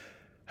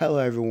Hello,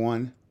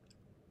 everyone.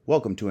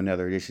 Welcome to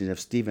another edition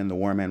of Stephen the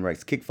Warman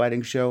Writes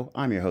Kickfighting Show.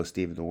 I'm your host,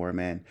 Stephen the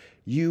Warman.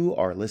 You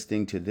are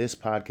listening to this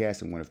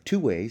podcast in one of two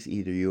ways.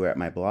 Either you are at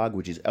my blog,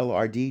 which is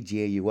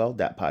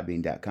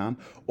ldgaul.podbean.com,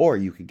 or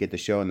you can get the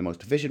show in the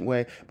most efficient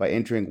way by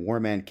entering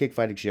Warman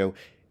Kickfighting Show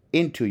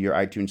into your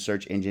iTunes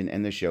search engine,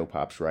 and the show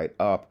pops right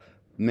up.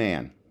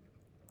 Man,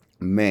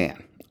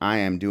 I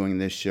am doing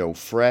this show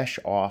fresh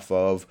off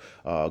of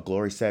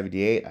Glory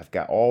 78. I've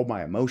got all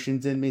my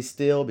emotions in me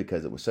still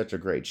because it was such a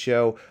great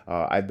show.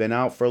 I've been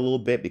out for a little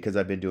bit because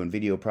I've been doing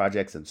video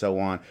projects and so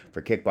on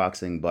for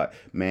kickboxing, but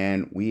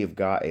man, we have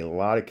got a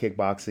lot of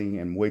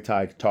kickboxing and Muay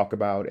Thai to talk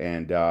about.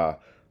 And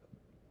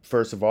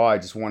first of all, I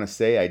just want to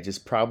say I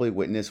just probably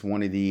witnessed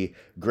one of the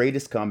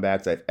greatest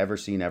comebacks I've ever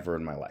seen ever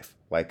in my life,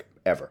 like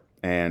ever.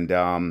 And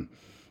the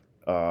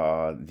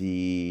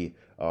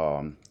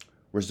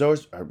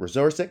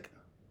Resorsic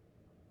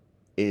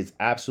is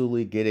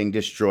absolutely getting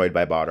destroyed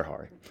by Badr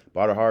Hari.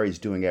 Badr Hari is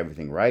doing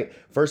everything right.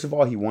 First of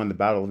all, he won the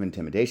battle of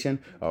intimidation.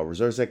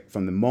 Resorsic,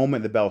 from the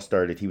moment the bell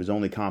started, he was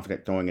only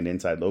confident throwing an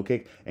inside low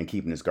kick and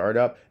keeping his guard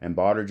up, and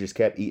Badr just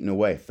kept eating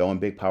away, throwing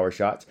big power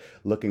shots,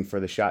 looking for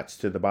the shots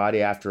to the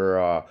body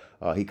after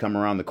he come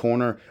around the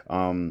corner.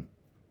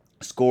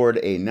 Scored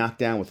a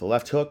knockdown with a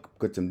left hook,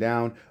 puts him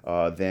down.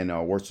 Then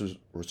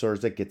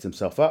Resorsic gets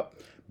himself up.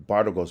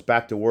 Badr goes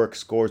back to work,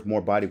 scores more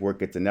body work,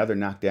 gets another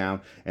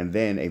knockdown, and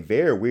then a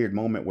very weird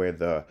moment where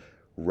the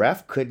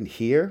ref couldn't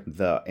hear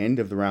the end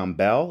of the round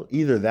bell.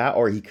 Either that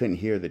or he couldn't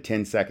hear the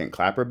 10-second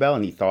clapper bell,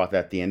 and he thought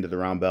that the end of the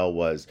round bell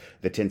was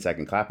the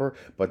 10-second clapper.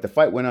 But the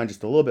fight went on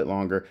just a little bit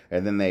longer,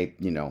 and then they,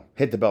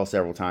 hit the bell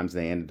several times,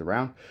 and they ended the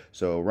round.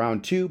 So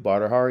round two,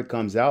 Badr Hari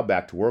comes out,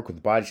 back to work with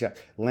the body shot,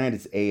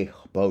 lands a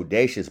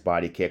bodacious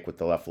body kick with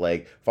the left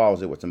leg,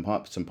 follows it with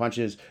some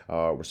punches.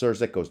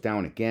 Resorsic goes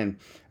down again.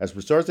 As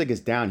Resorsic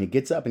is down, he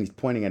gets up and he's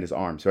pointing at his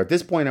arm. So at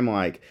this point, I'm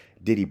like,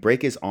 did he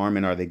break his arm,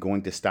 and are they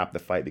going to stop the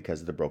fight because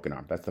of the broken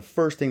arm? That's the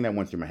first thing that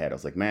went through my head. I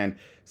was like, man,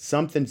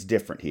 something's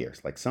different here.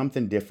 It's like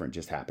something different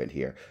just happened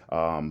here.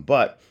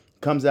 But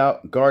comes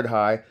out, guard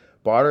high.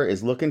 Badr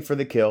is looking for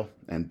the kill,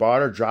 and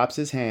Badr drops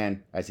his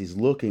hand as he's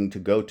looking to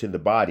go to the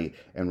body,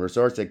 and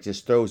Resorsic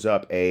just throws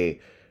up a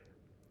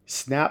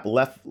snap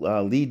left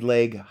lead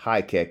leg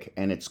high kick,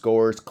 and it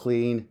scores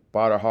clean.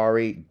 Badr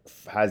Hari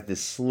has this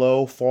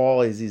slow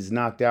fall as he's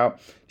knocked out.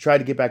 Tried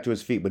to get back to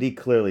his feet, but he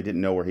clearly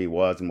didn't know where he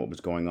was and what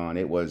was going on.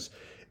 It was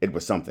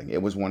something.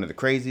 It was one of the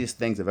craziest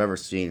things I've ever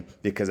seen,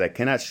 because I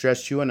cannot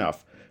stress you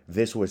enough.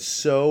 This was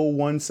so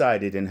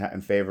one-sided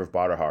in favor of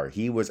Badr Hari.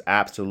 He was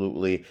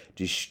absolutely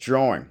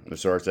destroying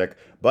Resorsic,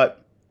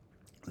 but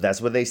that's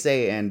what they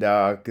say. And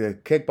the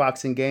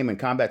kickboxing game and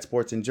combat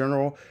sports in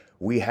general,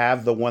 we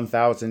have the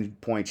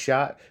 1,000 point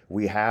shot.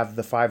 We have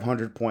the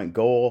 500 point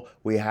goal.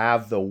 We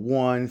have the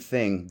one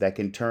thing that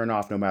can turn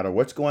off no matter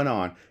what's going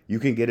on. You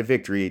can get a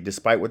victory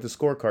despite what the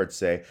scorecards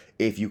say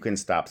if you can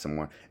stop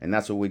someone. And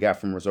that's what we got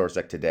from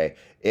Resorsic today.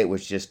 It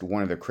was just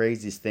one of the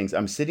craziest things.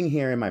 I'm sitting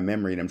here in my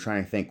memory and I'm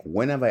trying to think,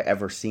 when have I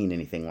ever seen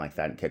anything like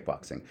that in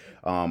kickboxing?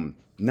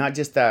 Not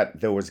just that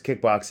there was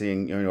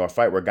kickboxing, a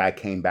fight where a guy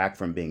came back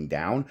from being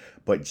down,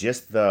 but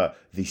just the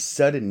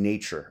sudden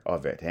nature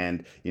of it.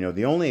 And,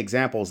 the only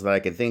examples that I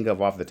can think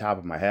of off the top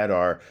of my head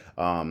are,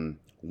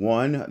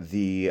 one,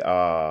 the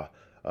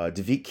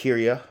Davit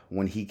Kiria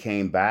when he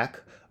came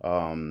back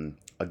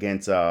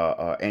against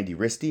Andy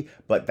Risti,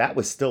 but that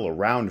was still a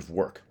round of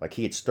work. Like,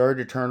 he had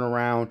started to turn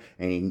around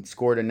and he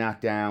scored a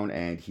knockdown,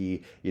 and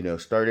he,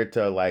 started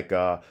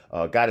to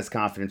got his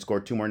confidence,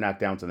 scored two more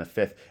knockdowns in the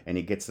fifth, and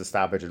he gets the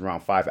stoppage in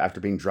round 5 after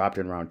being dropped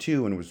in round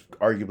 2 and was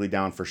arguably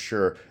down for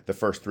sure the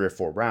first 3 or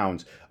 4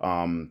 rounds.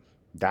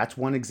 That's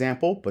one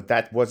example, but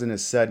that wasn't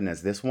as sudden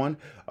as this one.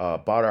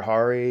 Badr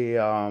Hari,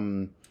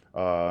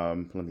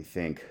 let me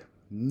think.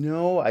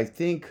 No, I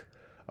think.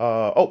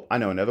 I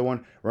know another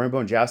one.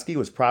 Roman Bonjowski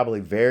was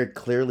probably very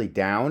clearly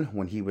down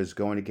when he was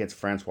going against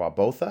Francois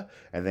Botha,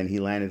 and then he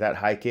landed that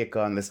high kick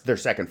on their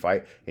second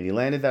fight, and he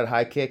landed that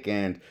high kick,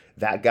 and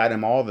that got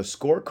him all the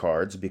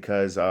scorecards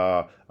because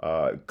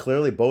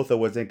clearly Botha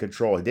was in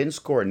control. He didn't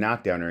score a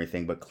knockdown or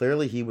anything, but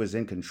clearly he was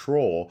in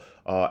control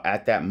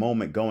at that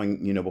moment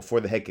going,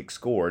 before the head kick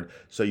scored.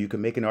 So you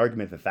can make an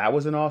argument that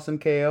was an awesome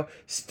KO.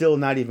 Still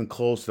not even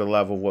close to the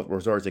level of what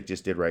Resorsic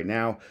just did right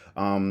now.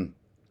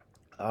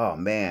 Oh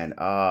man,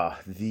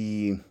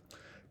 the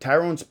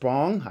Tyrone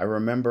Spong, I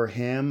remember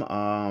him.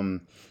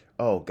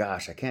 Oh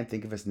gosh, I can't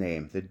think of his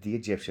name. The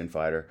Egyptian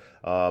fighter,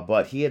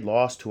 but he had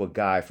lost to a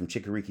guy from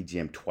Chikoriki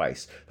Gym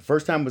twice. The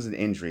first time was an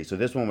injury, so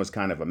this one was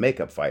kind of a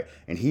makeup fight,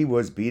 and he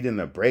was beating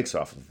the brakes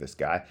off of this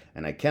guy,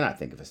 and I cannot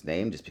think of his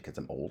name just because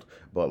I'm old.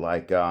 But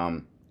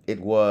it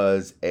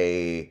was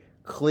a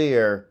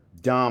clear,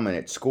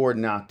 dominant, scored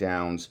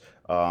knockdowns.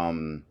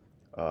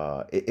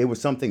 It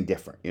was something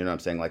different. You know what I'm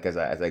saying? Like, as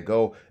I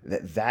go,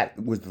 that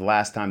was the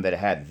last time that it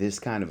had this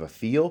kind of a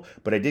feel,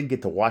 but I didn't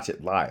get to watch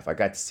it live. I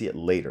got to see it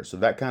later. So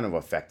that kind of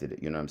affected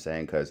it. You know what I'm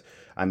saying? Because,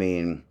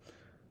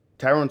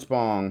 Tyrone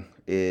Spong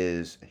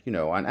is,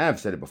 and I've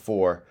said it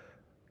before,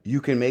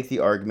 you can make the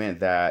argument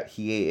that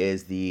he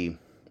is the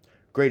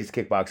greatest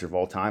kickboxer of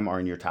all time are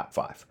in your top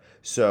five.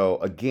 So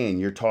again,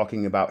 you're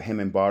talking about him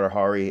and Badr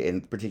Hari,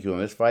 in particular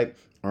in this fight,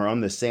 are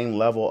on the same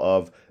level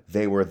of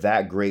they were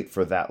that great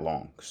for that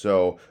long.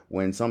 So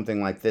when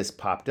something like this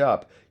popped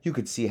up, you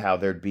could see how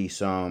there'd be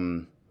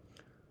some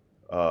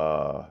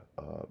Zayeda,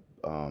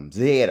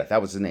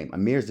 that was his name,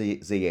 Amir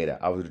Zayeda.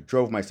 I would have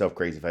drove myself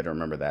crazy if I didn't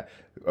remember that.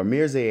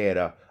 Amir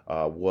Zayeda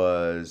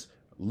was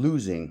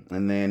losing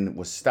and then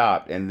was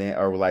stopped and then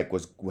or like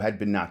was had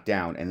been knocked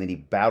down and then he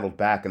battled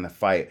back in the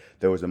fight.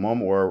 There was a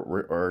moment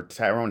where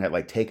Tyrone had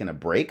like taken a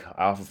break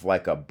off of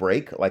like a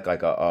break, like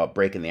a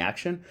break in the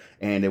action,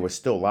 and it was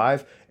still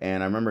live.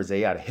 And I remember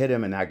Zayed hit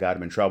him and that got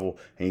him in trouble,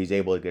 and he was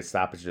able to get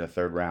stoppage in the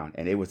third round.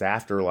 And it was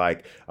after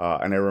like,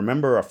 and I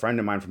remember a friend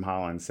of mine from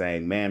Holland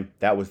saying, "Man,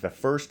 that was the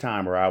first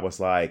time where I was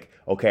like,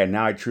 okay,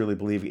 now I truly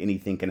believe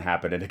anything can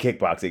happen in a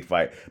kickboxing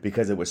fight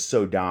because it was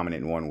so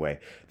dominant in one way."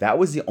 That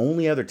was the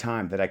only other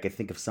time that I could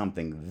think of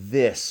something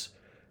this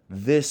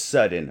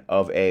sudden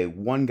of a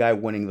one guy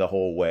winning the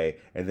whole way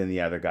and then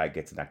the other guy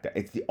gets knocked out.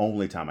 It's the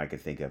only time I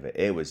could think of it.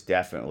 It was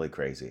definitely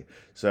crazy.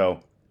 So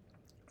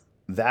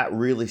that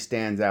really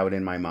stands out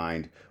in my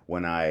mind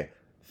when I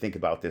think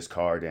about this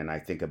card and I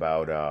think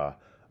about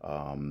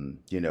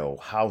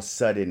how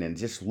sudden, and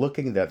just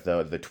looking at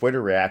the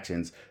Twitter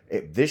reactions,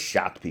 this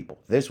shocked people.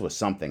 This was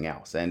something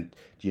else. And,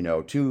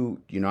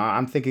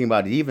 I'm thinking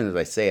about it even as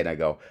I say it, I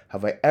go,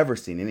 have I ever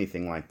seen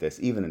anything like this,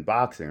 even in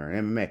boxing or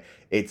in MMA?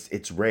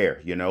 It's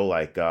rare,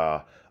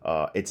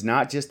 it's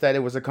not just that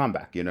it was a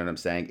comeback, you know what I'm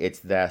saying? It's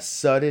the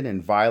sudden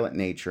and violent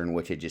nature in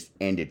which it just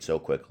ended so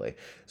quickly.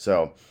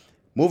 So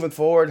moving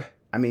forward,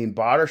 I mean,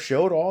 Badr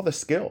showed all the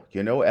skill.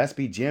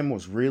 SB Gym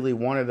was really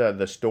one of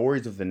the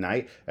stories of the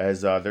night,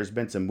 as there's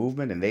been some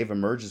movement and they've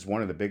emerged as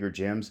one of the bigger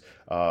gyms,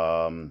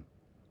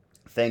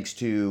 thanks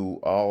to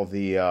all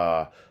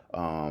the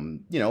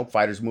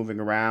fighters moving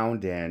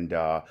around. And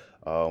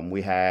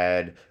we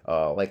had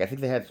I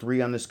think they had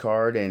 3 on this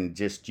card, and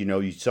just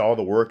you saw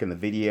the work in the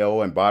video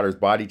and Badr's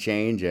body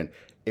change, and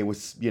it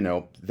was,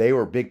 they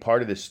were a big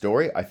part of this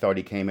story. I thought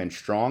he came in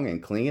strong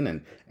and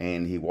clean,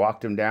 and he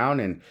walked him down,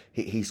 and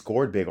he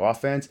scored big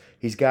offense.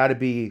 He's got to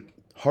be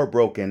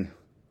heartbroken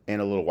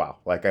in a little while.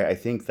 Like, I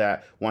think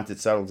that once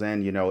it settles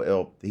in,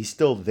 he's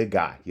still the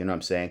guy. You know what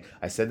I'm saying?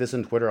 I said this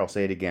on Twitter. I'll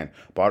say it again.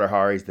 Badr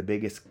Hari is the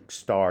biggest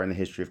star in the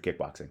history of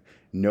kickboxing.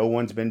 No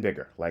one's been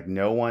bigger. Like,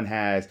 no one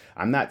has.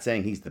 I'm not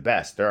saying he's the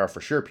best. There are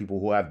for sure people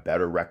who have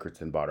better records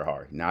than Badr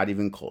Hari. Not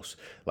even close.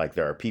 Like,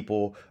 there are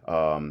people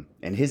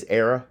in his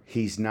era,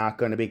 he's not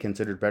going to be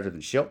considered better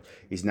than Schilt.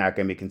 He's not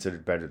going to be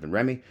considered better than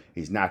Remy.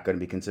 He's not going to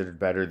be considered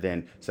better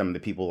than some of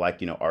the people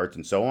like, Arts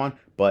and so on.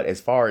 But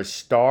as far as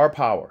star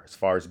power, as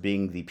far as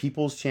being the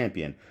people's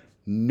champion,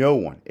 no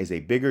one is a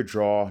bigger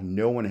draw.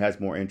 No one has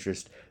more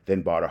interest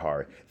than Badr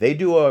Hari. They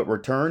do a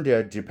return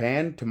to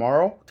Japan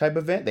tomorrow type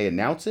event. They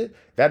announce it.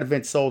 That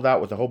event sold out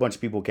with a whole bunch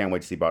of people who can't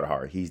wait to see Badr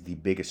Hari. He's the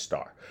biggest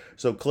star.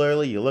 So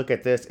clearly, you look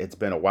at this, it's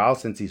been a while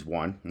since he's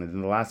won. And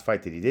in the last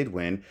fight that he did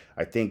win,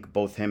 I think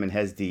both him and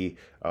Hesdy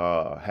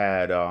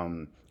had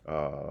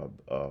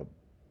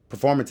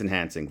performance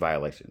enhancing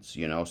violations,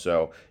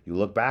 so you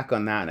look back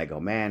on that and I go,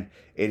 man,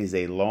 it is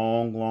a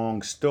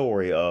long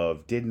story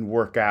of didn't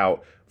work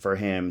out for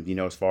him,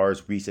 as far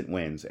as recent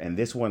wins. And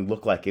this one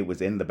looked like it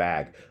was in the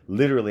bag.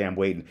 Literally, I'm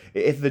waiting.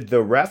 If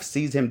the ref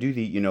sees him do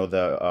the,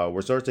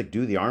 Wazorczyk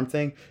do the arm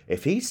thing,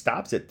 if he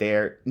stops it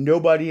there,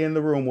 nobody in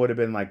the room would have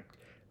been like,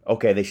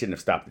 okay, they shouldn't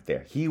have stopped it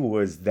there. He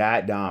was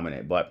that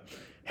dominant. But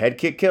head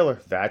kick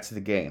killer, that's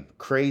the game.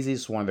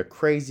 Craziest, one of the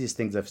craziest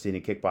things I've seen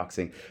in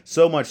kickboxing.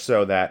 So much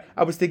so that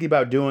I was thinking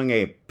about doing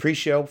a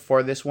pre-show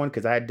for this one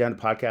because I hadn't done a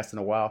podcast in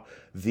a while.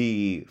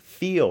 The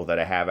feel that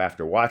I have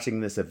after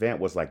watching this event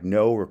was like,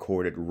 no,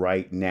 recorded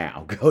right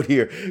now.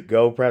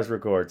 Go press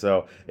record.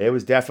 So it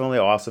was definitely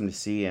awesome to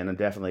see, and I'm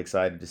definitely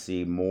excited to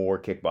see more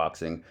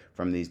kickboxing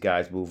from these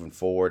guys moving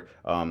forward.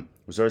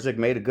 Wazorczyk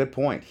made a good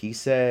point. He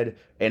said,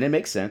 and it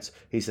makes sense,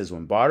 he says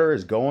when Badr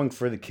is going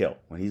for the kill,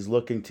 when he's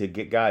looking to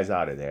get guys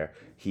out of there,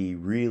 he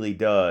really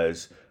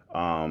does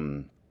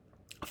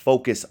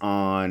focus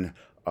on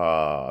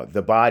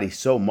the body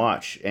so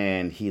much,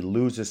 and he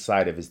loses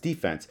sight of his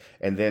defense.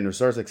 And then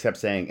Wazorczyk kept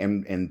saying,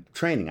 in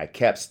training, I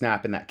kept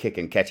snapping that kick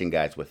and catching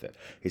guys with it.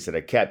 He said,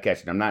 I kept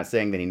catching. I'm not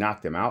saying that he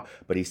knocked them out,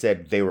 but he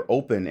said they were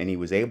open and he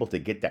was able to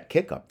get that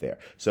kick up there.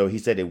 So he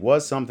said it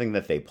was something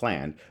that they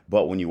planned,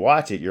 but when you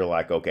watch it, you're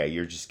like, okay,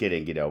 you're just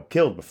getting,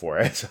 killed before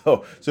it.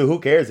 So who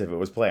cares if it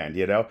was planned,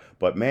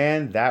 But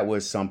man, that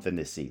was something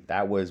to see.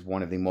 That was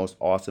one of the most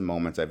awesome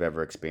moments I've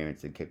ever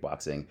experienced in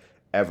kickboxing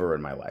ever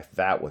in my life.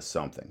 That was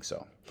something.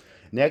 So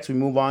next we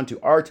move on to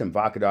Artem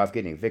Vakadov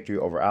getting a victory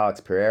over Alex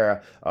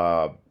Pereira.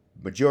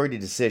 Majority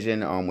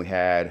decision. We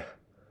had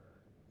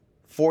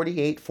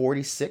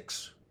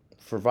 48-46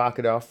 for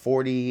Vakadov,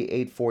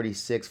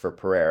 48-46 for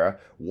Pereira.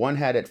 One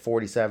had it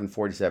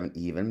 47-47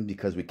 even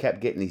because we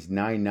kept getting these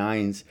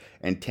 9-9s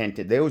and 10.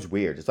 It was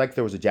weird. It's like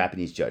there was a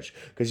Japanese judge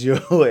because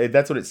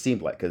that's what it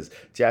seemed like, because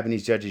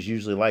Japanese judges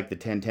usually like the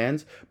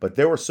 10-10s, but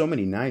there were so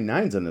many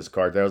 9-9s on this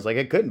card that I was like,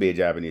 it couldn't be a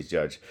Japanese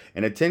judge.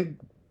 And a 10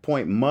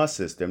 point must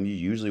system, you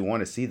usually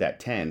want to see that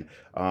 10.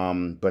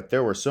 But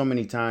there were so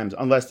many times,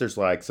 unless there's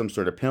like some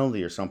sort of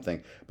penalty or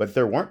something, but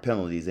there weren't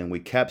penalties, and we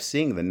kept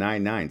seeing the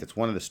 9-9s. It's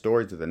one of the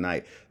stories of the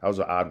night. That was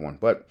an odd one.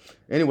 But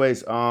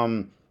anyways,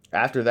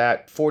 after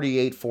that,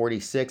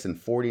 48-46 and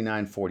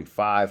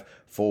 49-45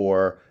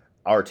 for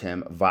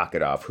Artem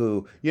Vakidov,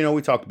 who,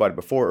 we talked about it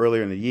before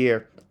earlier in the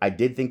year. I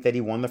did think that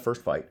he won the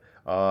first fight.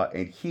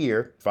 And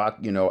here,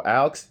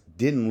 Alex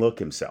didn't look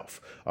himself.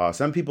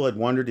 Some people had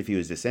wondered if he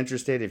was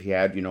disinterested, if he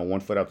had, one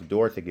foot out the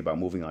door, thinking about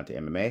moving on to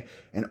MMA.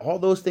 And all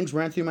those things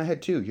ran through my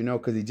head too,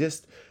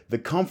 because the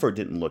comfort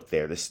didn't look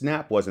there. The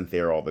snap wasn't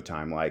there all the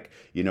time. Like,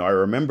 I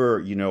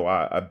remember,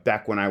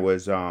 back when I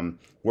was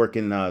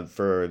working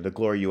for the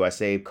Glory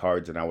USA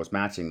cards and I was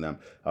matching them,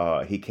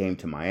 he came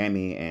to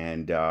Miami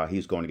and he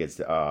was going against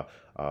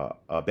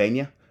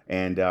Benya.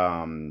 And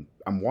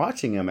I'm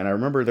watching him, and I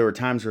remember there were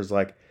times where it's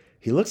like,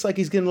 he looks like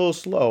he's getting a little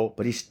slow,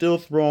 but he's still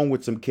throwing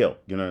with some kill.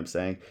 You know what I'm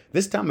saying?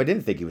 This time I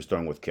didn't think he was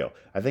throwing with kill.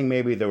 I think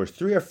maybe there was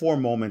 3 or 4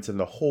 moments in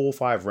the whole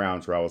 5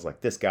 rounds where I was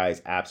like, this guy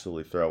is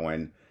absolutely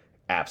throwing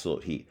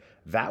absolute heat.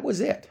 That was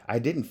it. I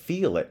didn't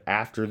feel it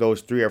after those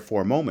 3 or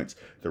 4 moments.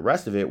 The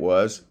rest of it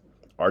was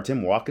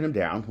Artem walking him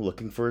down,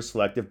 looking for his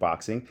selective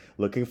boxing,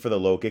 looking for the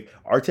low kick.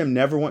 Artem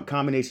never went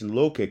combination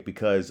low kick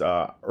because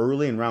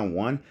early in round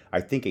 1,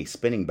 I think a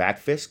spinning back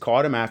fist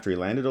caught him after he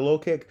landed a low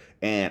kick.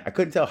 And I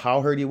couldn't tell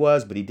how hurt he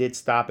was, but he did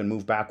stop and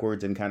move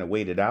backwards and kind of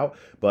wait it out.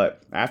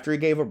 But after he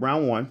gave up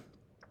round 1,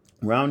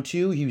 round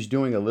 2, he was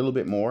doing a little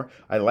bit more.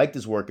 I liked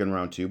his work in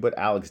round 2, but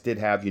Alex did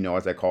have,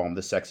 as I call them,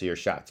 the sexier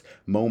shots,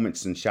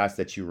 moments and shots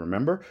that you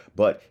remember.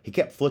 But he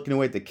kept flicking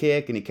away at the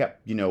kick, and he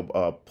kept,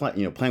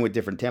 playing with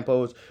different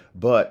tempos.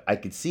 But I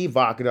could see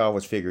Vakidov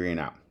was figuring it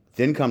out.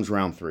 Then comes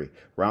round 3.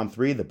 Round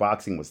 3, the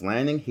boxing was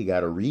landing. He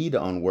got a read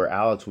on where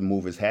Alex would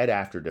move his head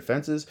after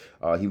defenses.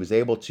 He was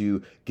able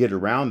to get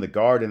around the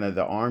guard and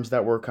the arms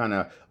that were kind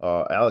of,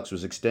 Alex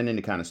was extending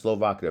to kind of slow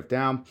Vakidov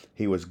down.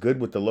 He was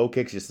good with the low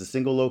kicks, just the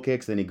single low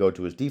kicks. Then he'd go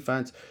to his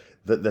defense.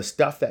 The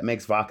stuff that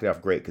makes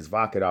Vakidov great, because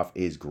Vakidov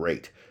is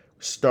great,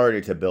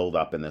 started to build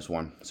up in this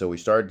one. So we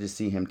started to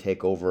see him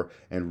take over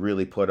and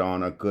really put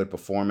on a good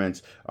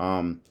performance.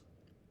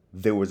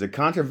 There was a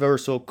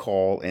controversial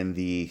call in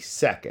the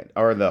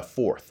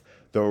fourth.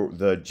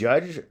 The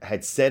judge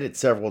had said it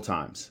several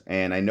times,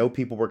 and I know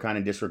people were kind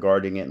of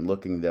disregarding it and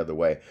looking the other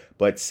way,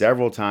 but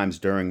several times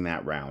during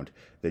that round,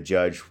 the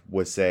judge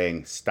was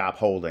saying, stop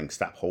holding,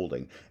 stop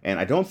holding. And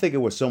I don't think it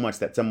was so much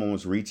that someone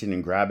was reaching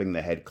and grabbing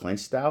the head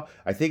clinch style.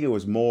 I think it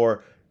was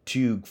more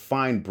to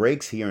find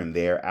breaks here and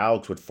there.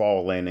 Alex would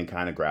fall in and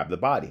kind of grab the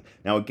body.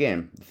 Now,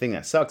 again, the thing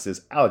that sucks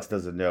is Alex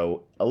doesn't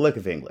know a lick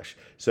of English.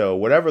 So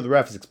whatever the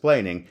ref is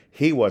explaining,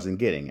 he wasn't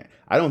getting it.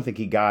 I don't think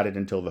he got it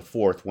until the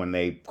 4th when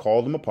they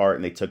called him apart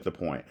and they took the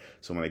point.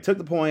 So when they took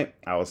the point,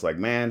 I was like,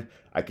 man,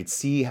 I could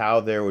see how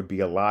there would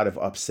be a lot of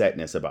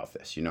upsetness about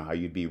this. How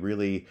you'd be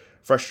really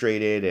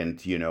frustrated and,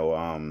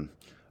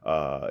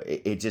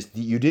 it just,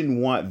 you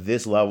didn't want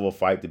this level of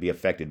fight to be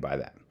affected by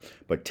that.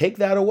 But take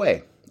that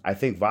away. I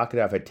think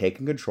Vakidov had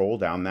taken control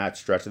down that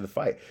stretch of the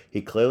fight.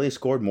 He clearly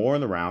scored more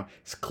in the round.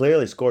 He's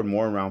clearly scored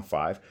more in round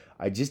 5.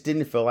 I just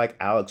didn't feel like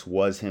Alex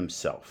was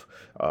himself.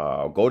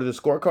 Go to the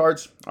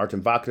scorecards.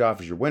 Artem Vakidov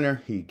is your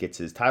winner. He gets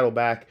his title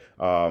back.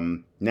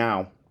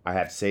 Now, I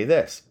have to say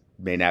this.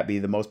 May not be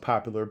the most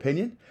popular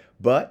opinion,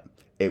 but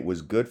it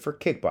was good for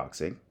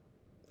kickboxing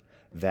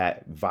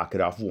that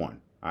Vakidov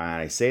won.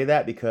 And I say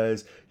that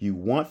because you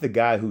want the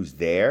guy who's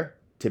there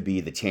to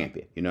be the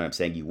champion. You know what I'm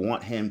saying? You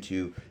want him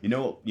to,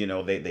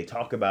 they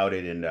talk about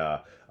it in,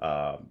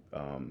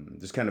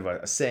 there's kind of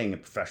a saying in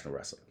professional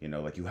wrestling,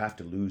 like you have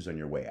to lose on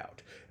your way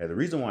out. And the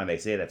reason why they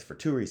say that's for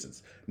 2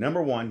 reasons.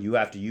 Number 1, you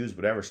have to use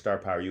whatever star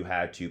power you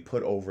had to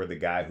put over the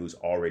guy who's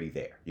already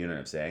there. You know what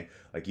I'm saying?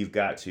 Like you've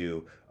got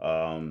to,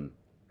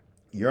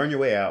 you're on your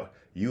way out.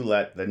 You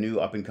let the new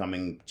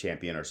up-and-coming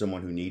champion or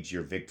someone who needs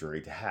your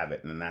victory to have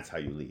it, and then that's how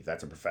you leave.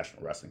 That's a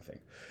professional wrestling thing.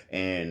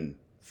 And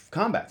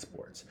combat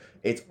sports,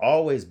 it's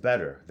always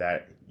better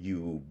that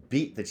you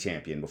beat the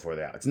champion before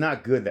they're out. It's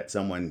not good that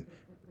someone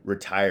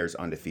retires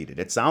undefeated.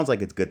 It sounds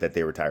like it's good that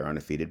they retire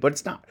undefeated, but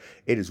it's not.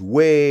 It is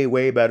way,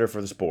 way better for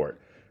the sport,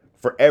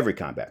 for every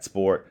combat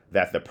sport,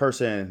 that the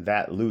person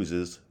that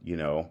loses,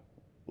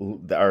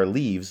 or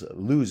leaves,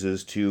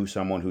 loses to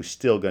someone who's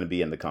still going to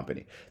be in the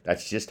company.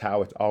 That's just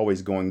how it's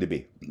always going to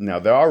be. Now,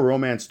 there are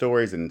romance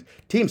stories in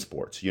team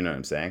sports, you know what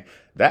I'm saying?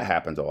 That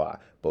happens a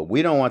lot. But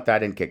we don't want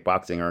that in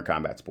kickboxing or in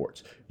combat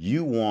sports.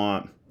 You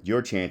want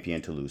your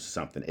champion to lose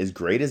something. As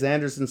great as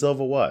Anderson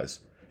Silva was,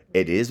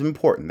 it is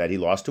important that he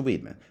lost to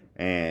Weidman.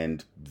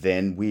 And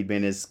then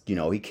Weidman is,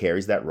 he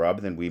carries that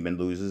rub, then Weidman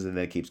loses, and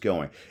then it keeps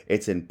going.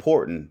 It's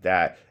important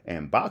that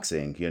in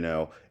boxing,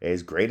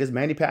 as great as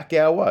Manny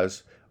Pacquiao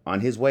was, on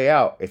his way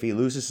out, if he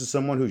loses to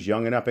someone who's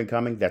young and up and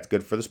coming, that's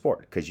good for the sport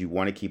because you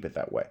want to keep it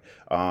that way.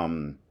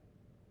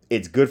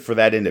 It's good for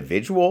that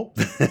individual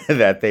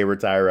that they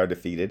retire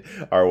undefeated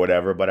or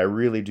whatever, but I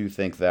really do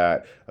think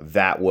that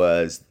that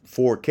was,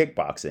 for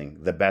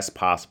kickboxing, the best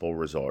possible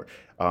result.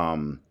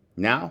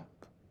 Now,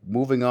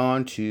 moving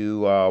on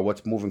to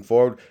what's moving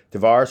forward.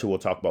 Tavares, who we'll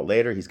talk about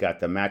later, he's got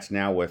the match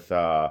now with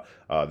the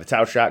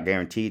title shot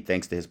guaranteed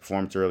thanks to his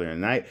performance earlier in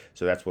the night.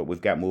 So that's what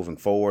we've got moving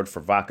forward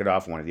for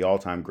Vakadov, one of the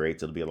all-time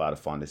greats. It'll be a lot of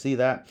fun to see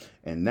that.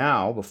 And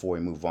now, before we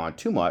move on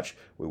too much,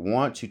 we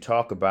want to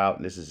talk about,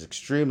 and this is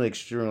extremely,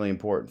 extremely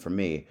important for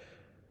me,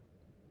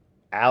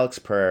 Alex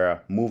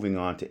Pereira moving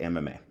on to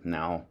MMA.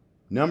 Now,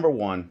 number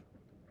one,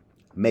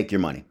 make your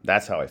money.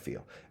 That's how I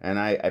feel. And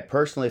I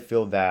personally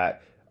feel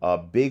that a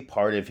big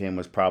part of him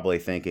was probably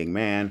thinking,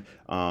 man,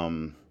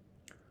 moving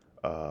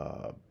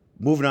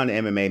on to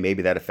MMA,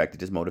 maybe that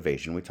affected his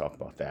motivation. We talk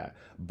about that.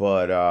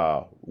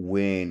 But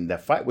when the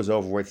fight was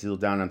over with, he was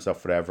down on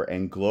himself, whatever,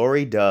 and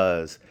Glory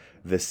does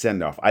the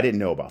send off. I didn't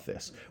know about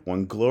this.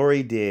 When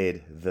Glory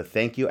did the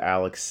thank you,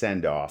 Alex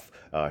send off,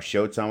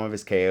 showed some of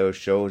his KOs,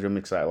 showed him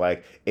excited,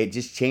 like it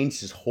just changed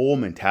his whole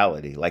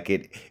mentality. Like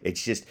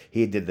it's just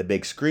he did the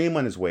big scream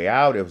on his way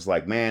out. It was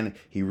like, man,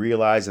 he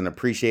realized and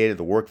appreciated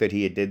the work that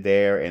he had did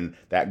there, and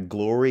that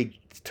Glory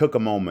took a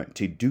moment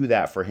to do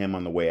that for him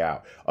on the way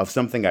out of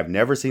something I've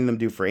never seen them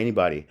do for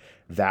anybody.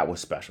 That was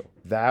special.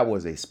 That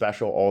was a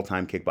special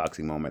all-time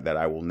kickboxing moment that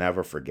I will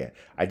never forget.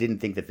 I didn't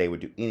think that they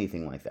would do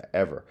anything like that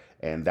ever,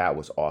 and that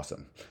was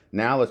awesome.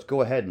 Now let's go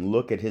ahead and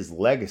look at his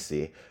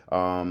legacy.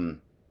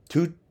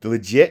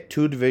 Legit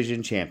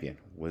two-division champion.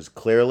 Was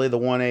clearly the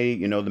 1A,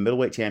 the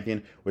middleweight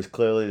champion, was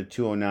clearly the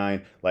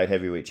 209 light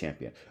heavyweight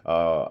champion.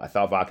 I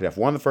thought Vakadov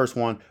won the first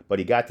one, but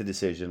he got the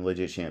decision,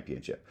 legit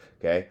championship.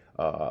 Okay,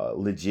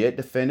 legit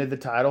defended the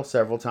title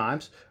several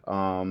times.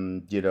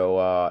 And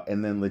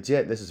then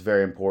legit, this is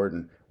very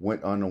important,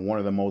 went on one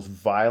of the most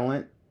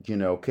violent,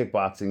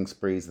 kickboxing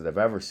sprees that I've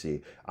ever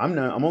seen. I'm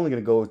only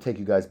going to go take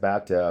you guys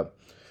back to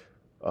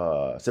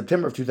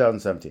September of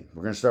 2017.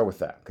 We're going to start with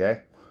that,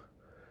 okay?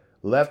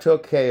 Left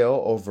hook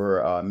KO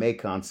over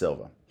Macon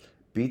Silva.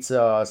 Beats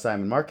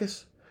Simon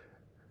Marcus.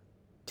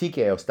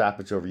 TKO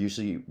stoppage over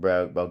Yusri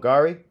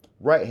Belgari.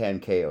 Right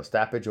hand KO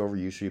stoppage over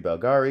Yusri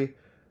Belgari.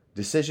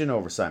 Decision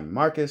over Simon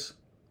Marcus.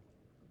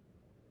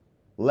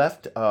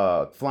 Left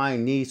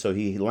flying knee, so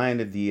he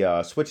landed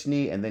the switch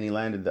knee, and then he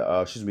landed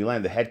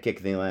the head kick,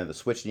 and then he landed the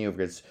switch knee over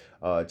against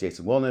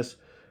Jason Wilness.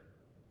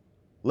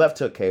 Left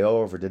hook KO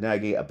over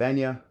Denegi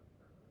Abenya.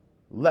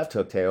 Left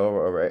hook KO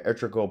over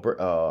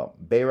Ertugrul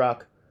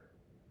Bayrak.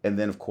 And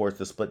then, of course,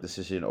 the split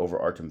decision over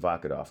Artem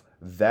Vakadov.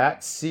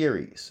 That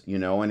series,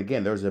 and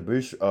again, there's a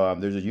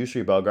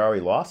Yusri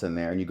Belgari loss in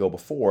there, and you go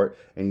before it,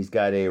 and he's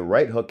got a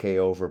right hook KO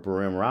over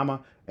Barim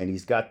Rama, and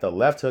he's got the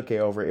left hook KO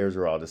over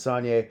Israel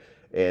Adesanya,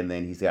 and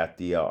then he's got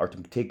the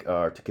Artem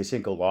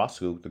Tkachenko loss,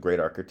 who the great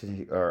Artur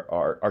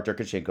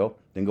Tkachenko.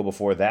 Then go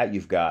before that,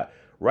 you've got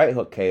right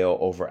hook KO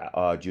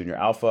over Junior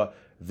Alpha.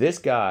 This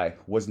guy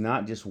was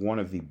not just one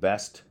of the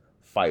best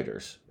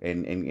fighters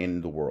in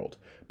the world,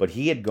 but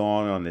he had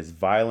gone on this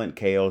violent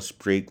KO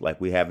streak like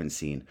we haven't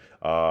seen.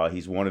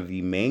 He's one of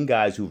the main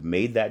guys who've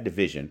made that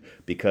division,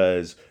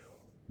 because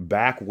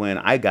back when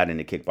I got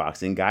into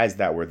kickboxing, guys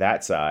that were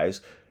that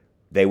size,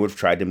 they would have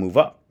tried to move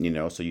up,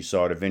 So you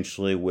saw it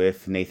eventually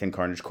with Nathan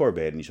Carnage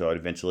Corbett, and you saw it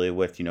eventually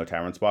with,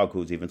 Tyron Spog,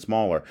 who's even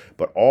smaller.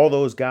 But all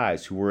those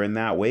guys who were in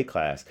that weight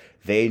class,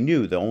 they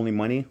knew the only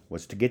money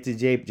was to get to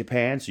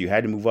Japan, so you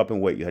had to move up in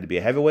weight. You had to be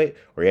a heavyweight,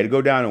 or you had to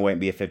go down in weight and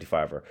be a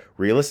 55er.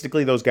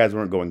 Realistically, those guys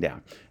weren't going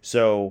down.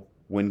 So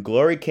when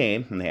Glory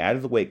came, and they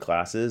added the weight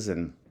classes,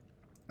 and,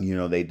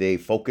 they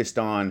focused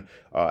on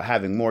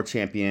having more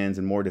champions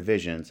and more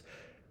divisions,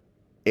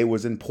 it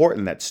was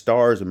important that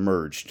stars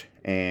emerged,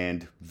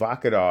 and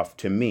Vakadov,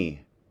 to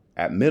me,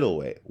 at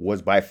middleweight,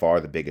 was by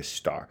far the biggest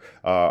star.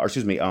 Alex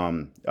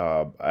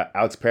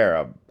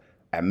Pereira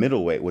at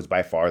middleweight was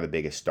by far the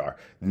biggest star.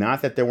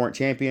 Not that there weren't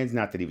champions,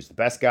 not that he was the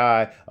best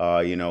guy.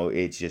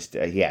 It's just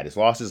he had his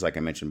losses, like I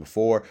mentioned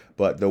before,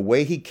 but the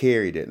way he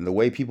carried it, and the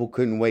way people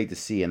couldn't wait to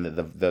see, and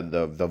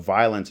the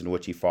violence in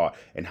which he fought,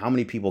 and how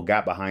many people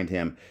got behind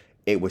him,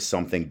 it was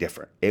something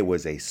different. It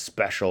was a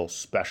special,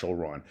 special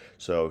run.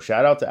 So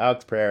shout out to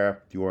Alex Pereira.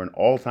 You were an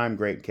all-time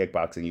great in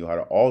kickboxing. You had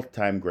an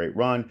all-time great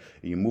run.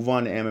 You move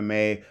on to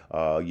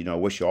MMA.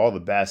 Wish you all the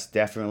best.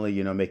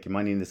 Definitely, make your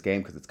money in this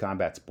game, because it's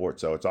combat sport.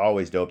 So it's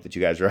always dope that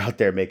you guys are out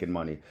there making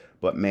money.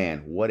 But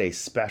man, what a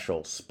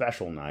special,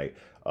 special night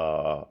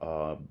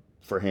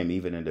for him,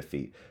 even in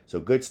defeat. So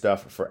good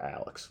stuff for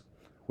Alex.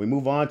 We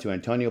move on to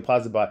Antonio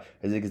Plazibat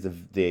as he gets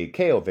the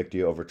KO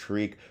victory over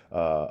Tariq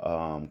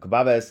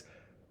Kababes.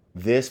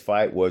 This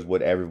fight was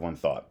what everyone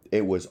thought.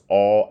 It was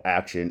all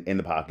action in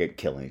the pocket,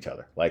 killing each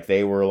other. Like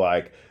they were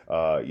like,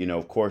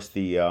 of course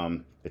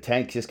the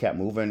tank just kept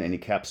moving, and he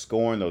kept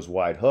scoring those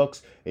wide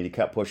hooks, and he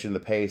kept pushing the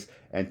pace.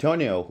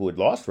 Antonio, who had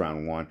lost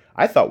round one,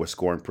 I thought was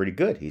scoring pretty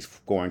good. He's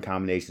scoring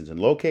combinations and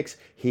low kicks.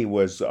 He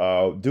was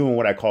doing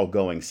what I call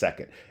going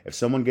second. If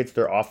someone gets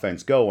their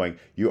offense going,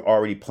 you're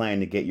already planning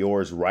to get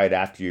yours right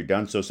after you're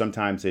done. So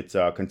sometimes it's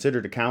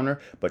considered a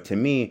counter, but to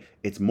me,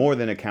 it's more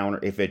than a counter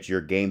if it's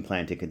your game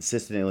plan to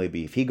consistently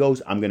be, if he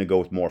goes, I'm going to go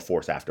with more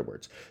force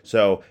afterwards.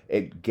 So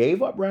it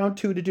gave up round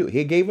two to do it.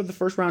 He gave up the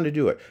first round to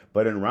do it.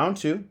 But in round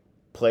two,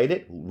 played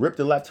it, ripped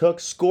the left hook,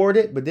 scored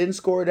it, but didn't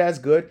score it as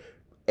good.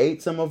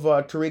 ate some of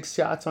Tariq's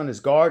shots on his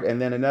guard,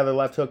 and then another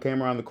left hook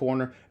came around the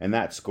corner, and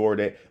that scored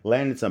it.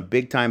 Landed some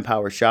big time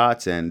power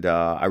shots, and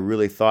I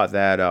really thought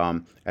that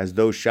as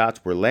those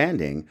shots were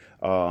landing,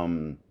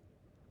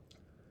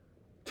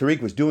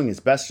 Tariq was doing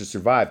his best to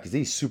survive because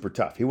he's super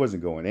tough. He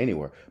wasn't going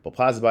anywhere. But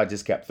Plazibat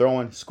just kept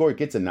throwing. Score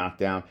gets a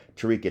knockdown.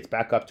 Tariq gets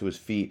back up to his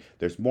feet.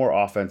 There's more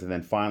offense. And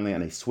then finally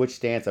on a switch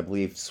stance, I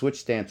believe,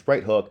 switch stance,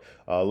 right hook,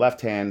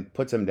 left hand,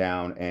 puts him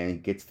down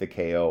and gets the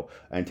KO.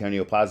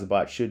 Antonio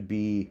Plazibat should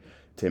be,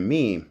 to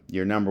me,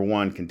 your number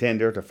one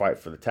contender to fight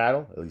for the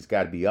title. He's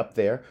got to be up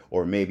there.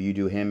 Or maybe you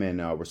do him and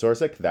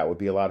Resorsic. That would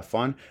be a lot of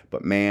fun.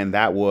 But man,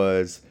 that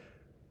was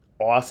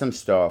awesome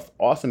stuff.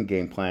 Awesome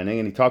game planning.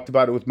 And he talked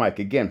about it with Mike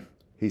again.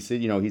 He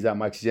said, he's at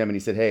Mike's gym, and he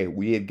said, hey,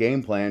 we had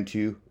game plan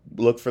to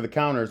look for the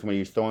counters when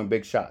he's throwing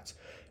big shots.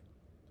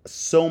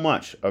 So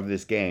much of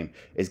this game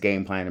is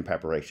game plan and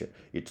preparation.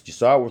 You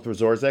saw it with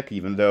Resorsic,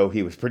 even though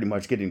he was pretty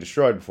much getting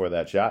destroyed before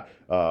that shot.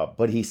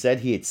 But he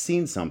said he had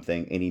seen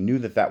something, and he knew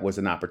that was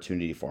an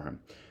opportunity for him.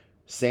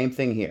 Same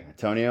thing here.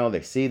 Antonio,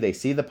 they see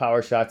the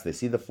power shots, they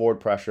see the forward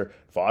pressure,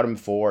 fought him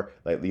before,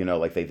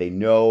 they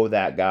know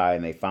that guy,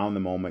 and they found the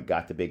moment,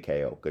 got the big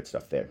KO. Good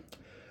stuff there.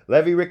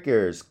 Levi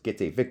Rickers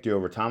gets a victory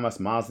over Thomas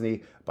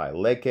Masny by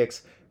leg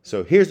kicks.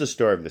 So here's the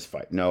story of this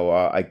fight.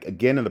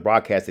 Again, in the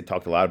broadcast, they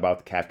talked a lot about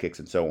the calf kicks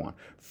and so on.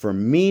 For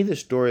me, the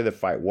story of the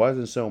fight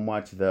wasn't so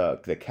much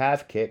the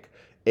calf kick.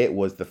 It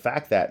was the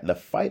fact that the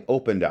fight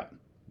opened up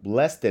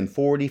less than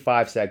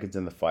 45 seconds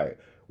in the fight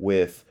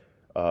with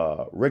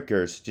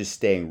Rickers just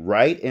staying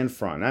right in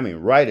front. I mean,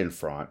 right in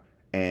front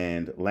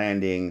and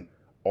landing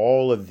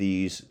all of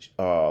these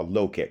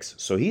low kicks.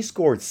 So he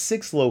scored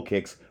 6 low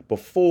kicks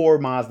before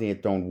Masny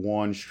had thrown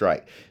one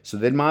strike. So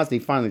then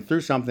Masny finally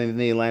threw something, and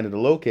then he landed a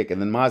low kick,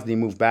 and then Masny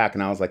moved back,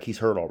 and I was like, he's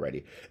hurt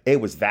already.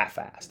 It was that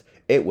fast.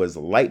 It was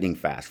lightning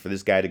fast for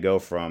this guy to go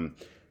from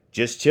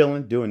just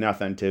chilling, doing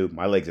nothing, to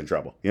my leg's in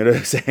trouble. You know what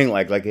I'm saying?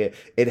 Like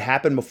it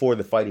happened before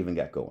the fight even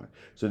got going.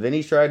 So then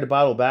he tried to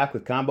battle back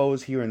with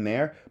combos here and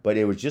there, but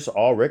it was just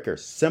all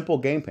Rickers. Simple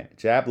game plan.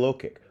 Jab, low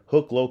kick.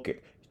 Hook, low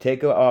kick.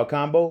 Take a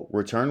combo,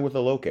 return with a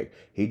low kick.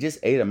 He just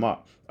ate him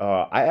up.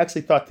 I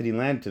actually thought that he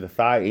landed to the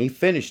thigh, and he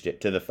finished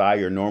it to the thigh,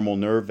 your normal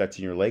nerve that's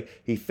in your leg.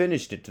 He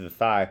finished it to the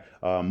thigh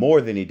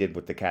more than he did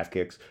with the calf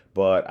kicks,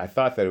 but I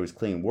thought that it was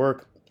clean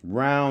work.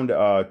 Round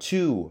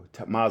 2,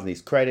 to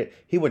Masny's credit,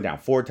 he went down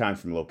 4 times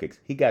from low kicks.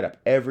 He got up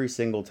every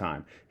single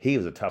time. He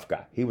was a tough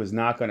guy. He was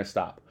not going to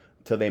stop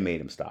until they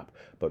made him stop.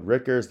 But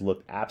Rickers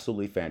looked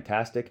absolutely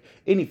fantastic.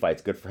 Any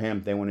fight's good for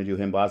him. They want to do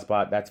him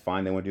Blazbot, that's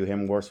fine. They want to do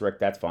him Worsrick,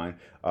 that's fine.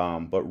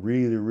 But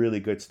really, really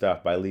good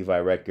stuff by Levi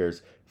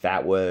Rickers.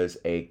 That was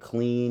a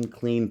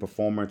clean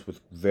performance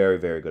with very,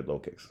 very good low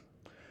kicks.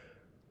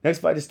 Next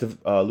fight is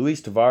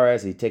Luis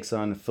Tavares. He takes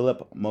on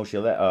Filip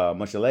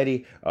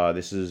Moshileti.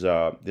 This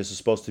is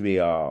supposed to be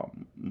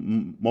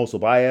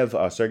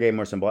Mosulbayev, Sergey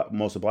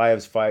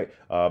Mosulbayev's fight.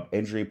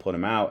 Injury put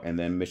him out, and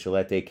then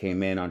Moshileti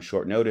came in on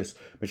short notice.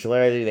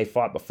 Moshileti, they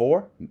fought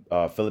before.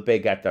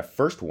 Felipe got the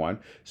first one,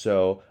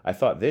 so I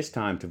thought this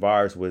time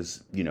Tavares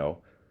was,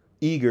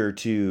 eager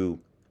to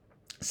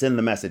send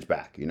the message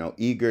back.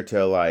 Eager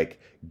to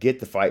get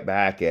the fight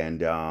back, and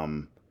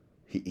the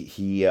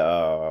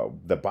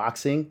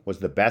boxing was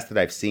the best that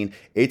I've seen.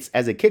 It's,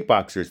 as a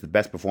kickboxer, it's the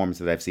best performance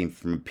that I've seen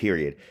from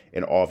period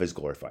in all of his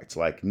glory fights.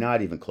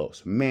 Not even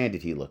close. Man,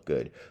 did he look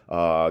good.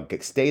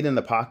 Stayed in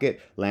the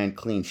pocket, land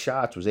clean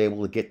shots, was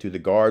able to get through the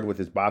guard with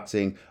his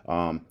boxing.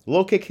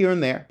 Low kick here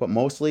and there, but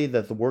mostly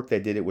the work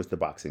that did it was the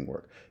boxing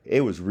work.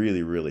 It was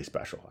really, really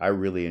special. I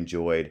really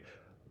enjoyed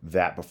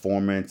that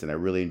performance, and I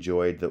really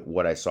enjoyed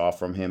what I saw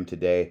from him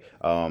today.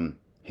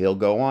 He'll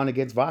go on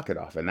against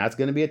Vakadov, and that's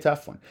going to be a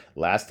tough one.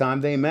 Last time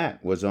they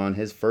met was on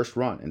his first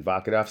run, and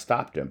Vakadov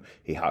stopped him.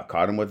 He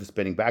caught him with a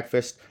spinning back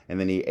fist, and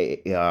then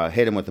he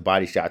hit him with a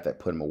body shot that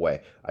put him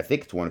away. I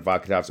think it's one of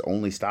Vakadov's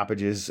only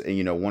stoppages,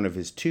 one of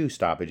his 2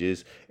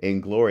 stoppages in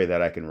glory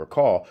that I can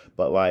recall.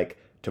 But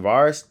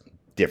Tavares,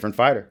 different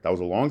fighter. That was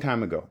a long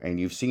time ago,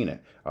 and you've seen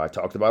it. I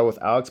talked about it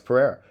with Alex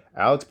Pereira.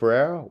 Alex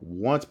Pereira,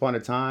 once upon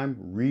a time,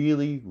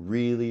 really,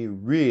 really,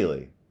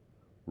 really,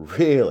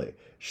 really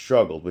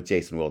struggled with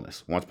Jason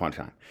Wilness once upon a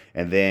time.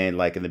 And then,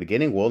 in the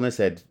beginning, Wilness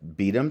had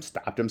beat him,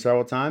 stopped him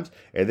several times,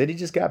 and then he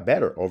just got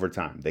better over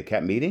time. They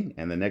kept meeting,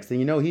 and the next thing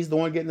you know, he's the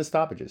one getting the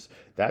stoppages.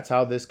 That's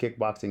how this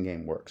kickboxing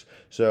game works.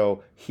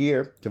 So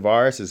here,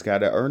 Tavares has got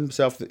to earn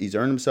himself. He's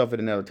earned himself at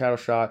another title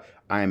shot.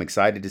 I am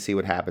excited to see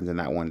what happens in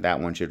that one. That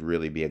one should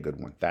really be a good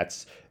one.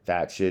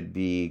 That should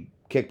be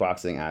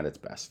kickboxing at its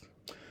best.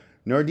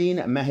 Nordine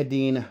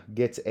Mahedin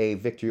gets a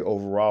victory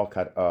overall.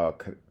 Cardenas,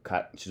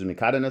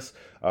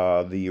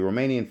 the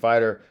Romanian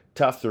fighter,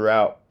 tough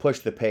throughout,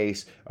 pushed the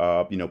pace,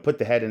 put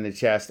the head in the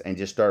chest, and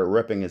just started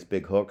ripping his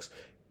big hooks.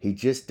 He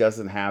just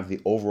doesn't have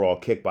the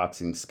overall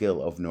kickboxing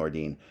skill of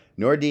Nordine.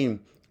 Nordine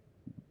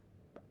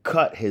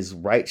cut his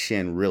right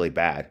shin really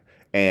bad,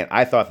 And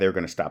I thought they were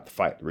going to stop the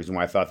fight. The reason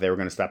why I thought they were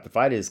going to stop the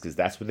fight is because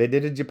that's what they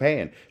did in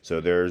Japan. So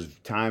there's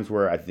times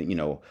where I think,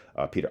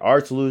 Peter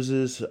Arts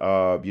loses,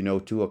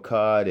 to a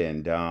cut.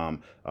 And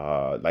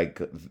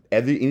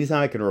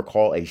anytime I can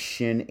recall a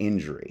shin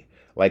injury,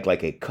 like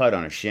a cut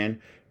on a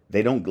shin,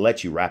 they don't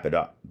let you wrap it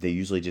up. They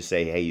usually just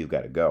say, hey, you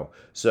got to go.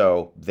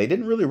 So they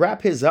didn't really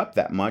wrap his up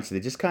that much. They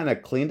just kind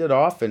of cleaned it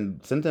off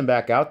and sent him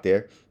back out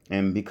there.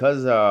 And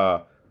because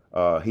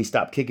he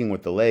stopped kicking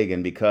with the leg,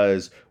 and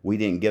because we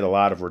didn't get a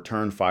lot of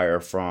return fire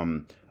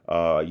from,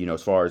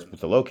 as far as with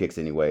the low kicks,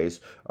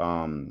 anyways,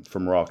 from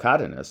Raw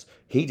Cardenas,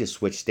 he just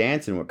switched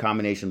stance and with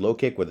combination low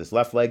kick with his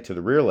left leg to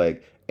the rear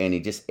leg, and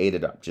he just ate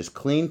it up. Just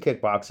clean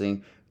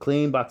kickboxing,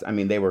 clean box. I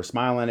mean, they were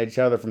smiling at each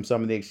other from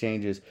some of the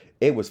exchanges.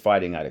 It was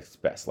fighting at its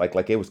best.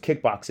 Like it was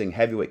kickboxing,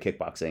 heavyweight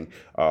kickboxing,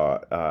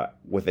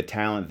 with a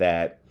talent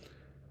that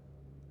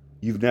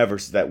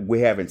that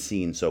we haven't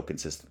seen so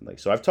consistently.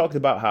 So I've talked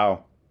about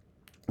how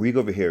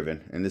Rigo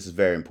Verhoeven, and this is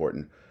very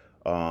important,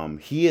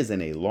 he is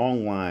in a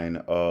long line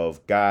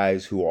of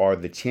guys who are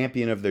the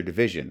champion of their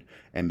division.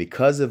 And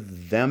because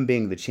of them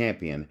being the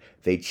champion,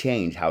 they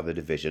change how the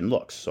division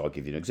looks. So I'll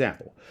give you an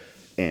example.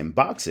 In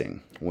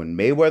boxing, when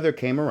Mayweather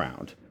came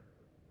around,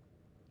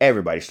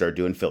 everybody started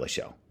doing Philly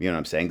show. You know what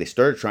I'm saying? They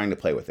started trying to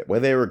play with it.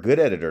 Whether they were good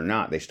at it or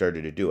not, they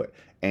started to do it.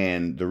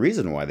 And the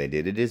reason why they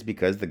did it is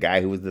because the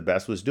guy who was the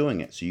best was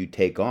doing it. So you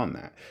take on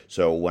that.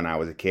 So when I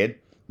was a kid,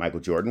 Michael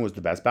Jordan was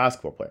the best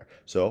basketball player.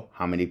 So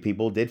how many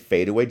people did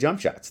fadeaway jump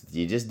shots?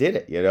 You just did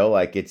it,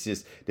 like it's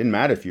just didn't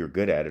matter if you were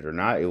good at it or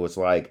not. It was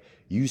like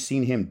you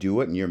seen him do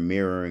it and you're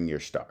mirroring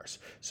your stars.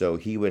 So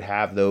he would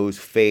have those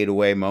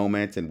fadeaway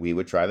moments and we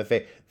would try the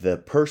fade. The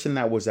person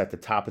that was at the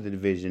top of the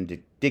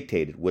division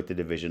dictated what the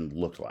division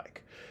looked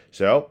like.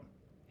 So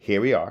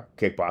here we are,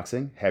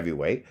 kickboxing,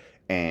 heavyweight.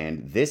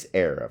 And this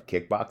era of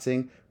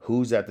kickboxing,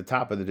 who's at the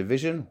top of the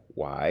division?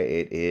 Why,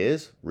 it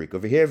is Rico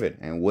Verhoeven.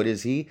 And what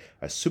is he?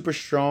 A super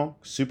strong,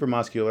 super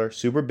muscular,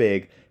 super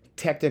big,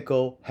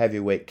 technical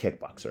heavyweight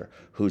kickboxer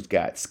who's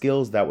got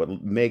skills that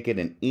would make it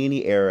in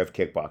any era of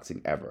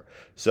kickboxing ever.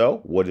 So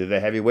what are the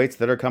heavyweights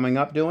that are coming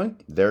up doing?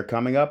 They're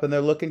coming up and they're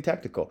looking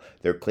technical.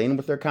 They're clean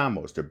with their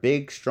combos. They're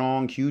big,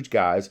 strong, huge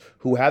guys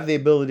who have the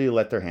ability to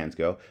let their hands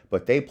go,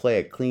 but they play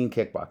a clean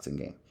kickboxing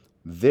game.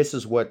 This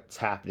is what's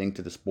happening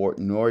to the sport.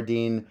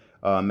 Nordine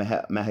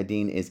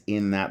Mahadine is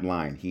in that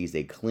line. He's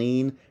a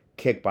clean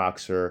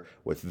kickboxer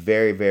with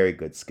very, very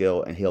good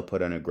skill, and he'll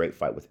put on a great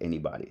fight with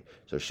anybody.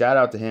 So shout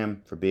out to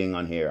him for being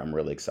on here. I'm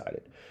really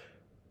excited.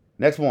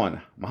 Next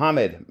one,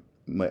 Mohamed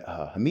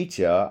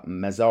Hamicha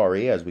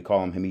Mazari, as we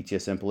call him Hamicha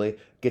simply,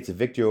 gets a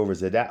victory over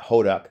Zadat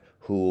Hodak,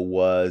 who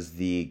was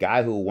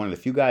one of the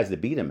few guys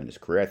that beat him in his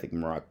career. I think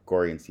Murat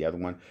Gorian's the other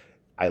one.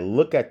 I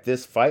look at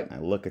this fight, and I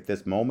look at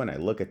this moment, I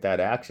look at that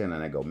action,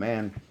 and I go,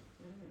 man,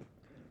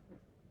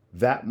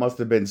 that must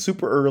have been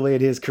super early in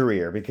his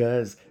career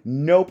because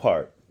no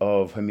part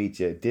of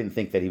Hamicha didn't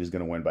think that he was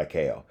going to win by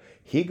KO.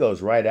 He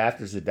goes right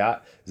after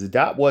Zadat.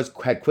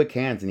 Zadat had quick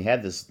hands, and he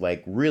had this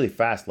really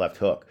fast left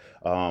hook.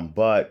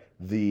 But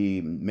the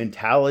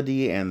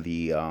mentality and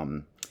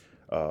the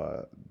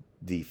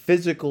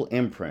physical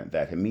imprint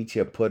that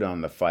Hamicha put on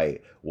the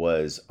fight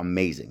was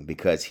amazing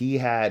because he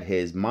had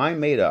his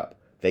mind made up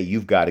that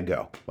you've got to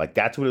go.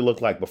 That's what it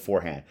looked like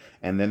beforehand.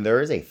 And then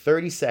there is a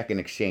 30-second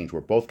exchange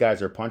where both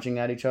guys are punching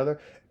at each other,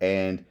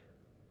 and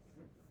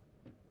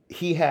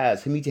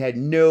Hamicha had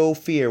no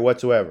fear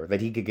whatsoever that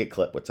he could get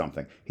clipped with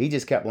something. He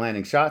just kept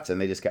landing shots, and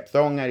they just kept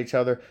throwing at each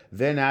other.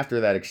 Then after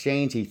that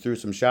exchange, he threw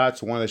some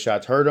shots. One of the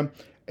shots hurt him.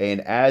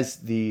 And as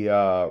the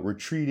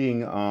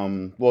retreating,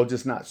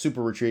 just not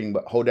super retreating,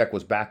 but Hodek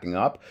was backing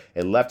up,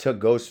 a left hook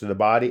goes to the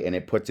body, and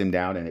it puts him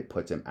down, and it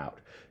puts him out.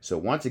 So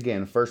once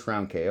again, first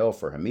round KO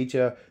for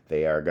Hamicha.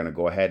 They are going to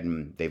go ahead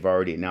and they've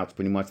already announced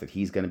pretty much that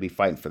he's going to be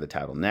fighting for the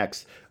title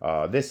next.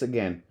 This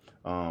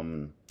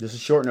is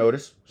short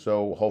notice,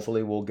 so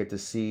hopefully we'll get to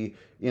see,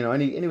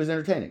 and he was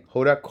entertaining.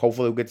 Hodak,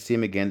 hopefully we'll get to see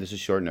him again. This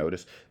is short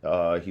notice.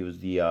 He was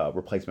the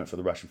replacement for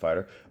the Russian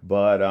fighter.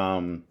 But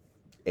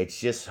it's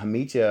just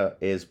Hamicha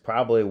is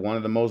probably one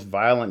of the most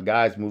violent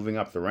guys moving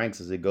up the ranks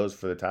as he goes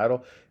for the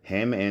title.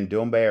 Him and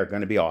Doumbé are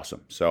going to be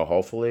awesome. So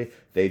hopefully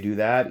they do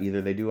that.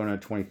 Either they do on a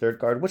 23rd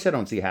card, which I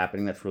don't see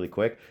happening. That's really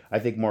quick. I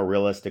think more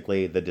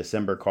realistically, the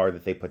December card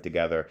that they put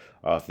together,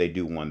 if they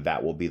do one,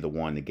 that will be the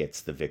one that gets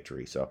the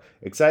victory. So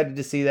excited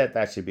to see that.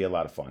 That should be a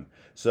lot of fun.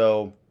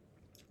 So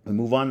we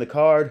move on the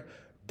card.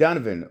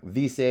 Donovan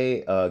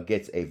Vise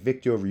gets a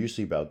victory over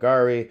Yusuf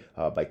Belgari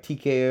by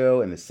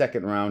TKO in the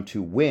second round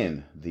to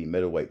win the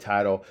middleweight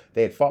title.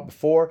 They had fought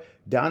before.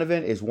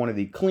 Donovan is one of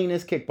the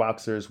cleanest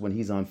kickboxers when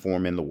he's on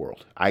form in the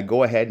world. I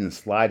go ahead and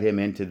slide him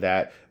into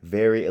that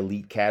very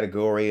elite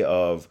category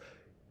of,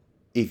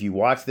 if you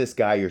watch this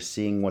guy, you're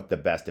seeing what the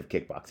best of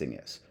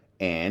kickboxing is.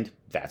 And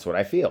that's what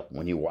I feel.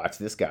 When you watch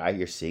this guy,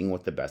 you're seeing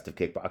what the best of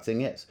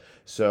kickboxing is.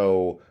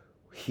 So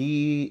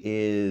he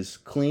is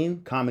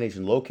clean,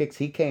 combination low kicks.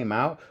 He came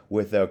out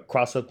with a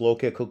cross hook low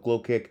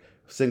kick,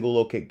 single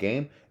low kick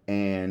game.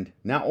 And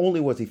not only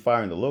was he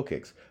firing the low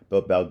kicks,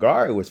 But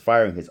Belgari was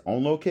firing his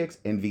own low kicks,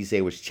 and Vise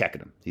was checking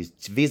them.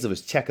 Vise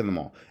was checking them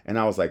all. And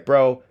I was like,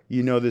 bro,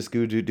 you know this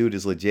dude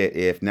is legit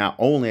if not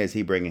only is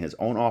he bringing his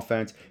own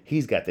offense,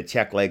 he's got the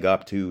check leg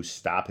up to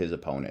stop his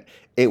opponent.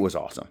 It was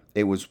awesome.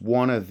 It was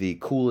one of the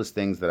coolest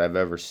things that I've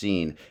ever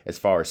seen as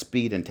far as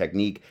speed and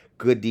technique,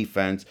 good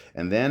defense.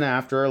 And then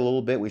after a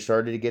little bit, we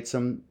started to get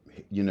some,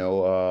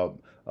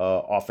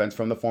 offense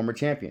from the former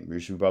champion.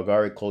 Yusuf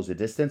Belgari closed the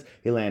distance.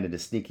 He landed a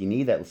sneaky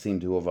knee that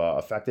seemed to have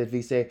affected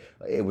Vise.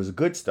 It was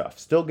good stuff.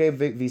 Still gave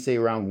Vise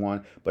round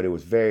one, but it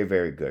was very,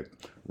 very good.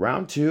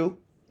 Round two,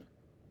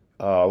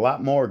 a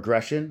lot more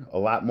aggression, a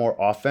lot more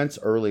offense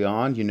early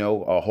on,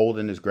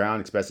 holding his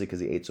ground, especially because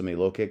he ate so many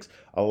low kicks.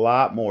 A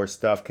lot more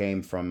stuff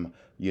came from,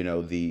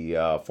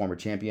 the former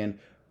champion.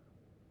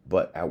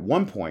 But at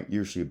one point,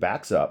 Yusri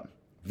backs up.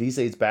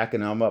 Vise's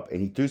backing him up,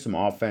 and he threw some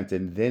offense,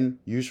 and then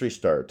Yusri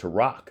started to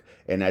rock.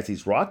 And as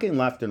he's rocking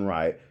left and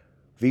right,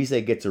 Vise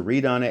gets a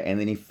read on it, and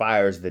then he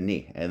fires the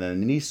knee. And then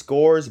the knee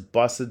scores,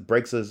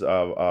 breaks his,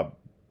 I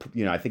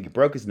think he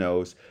broke his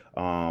nose,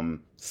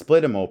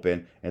 split him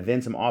open, and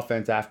then some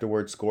offense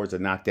afterwards, scores a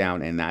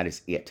knockdown, and that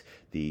is it.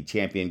 The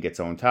champion gets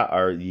on top,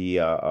 or the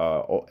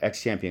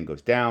ex-champion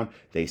goes down.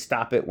 They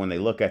stop it when they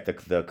look at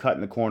the cut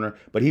in the corner,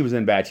 but he was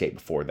in bad shape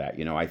before that.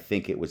 I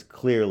think it was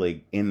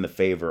clearly in the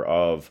favor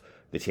of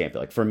the champion.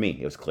 Like for me,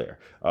 it was clear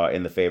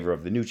in the favor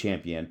of the new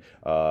champion,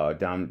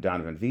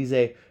 Donovan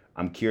Vise.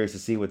 I'm curious to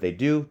see what they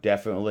do.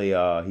 Definitely,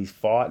 he's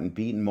fought and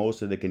beaten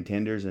most of the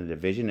contenders in the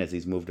division as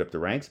he's moved up the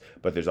ranks,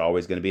 but there's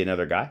always going to be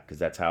another guy because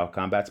that's how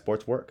combat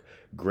sports work.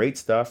 Great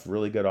stuff,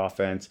 really good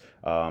offense.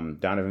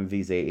 Donovan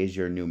Vise is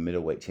your new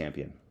middleweight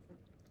champion.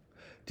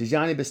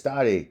 Tijani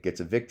Bastati gets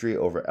a victory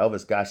over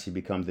Elvis Gashi,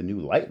 becomes the new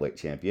lightweight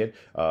champion.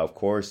 Of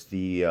course,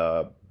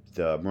 the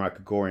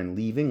Moroccan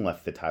leaving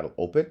left the title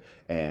open,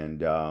 and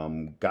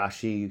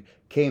Gashi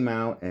came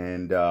out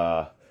and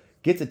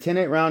gets a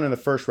 10-8 round in the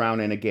first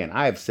round. And again,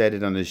 I have said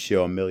it on this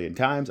show a million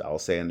times. I'll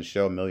say on the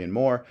show a million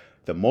more.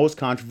 The most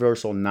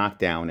controversial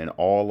knockdown in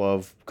all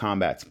of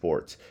combat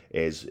sports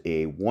is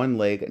a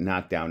one-leg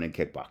knockdown in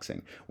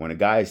kickboxing. When a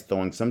guy is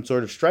throwing some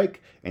sort of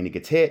strike and he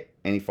gets hit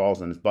and he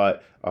falls on his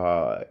butt,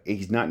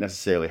 he's not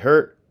necessarily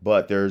hurt,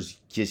 but there's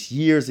just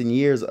years and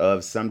years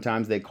of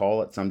sometimes they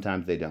call it,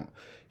 sometimes they don't.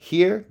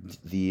 Here,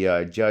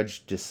 the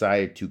judge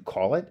decided to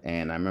call it,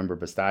 and I remember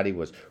Bastati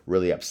was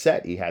really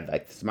upset. He had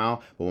like the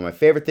smile, but my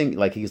favorite thing,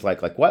 like he's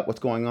like what? What's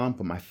going on?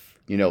 But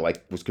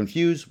was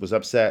confused, was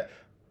upset.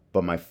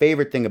 But my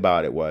favorite thing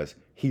about it was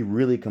he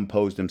really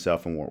composed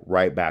himself and went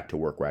right back to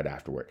work right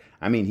afterward.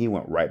 I mean, he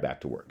went right back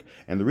to work.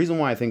 And the reason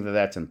why I think that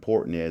that's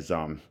important is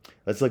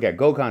let's look at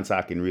Gokhan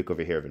Saki and Rico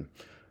Verhoeven.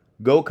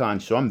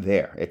 Gokhan, so I'm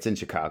there. It's in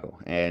Chicago,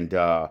 and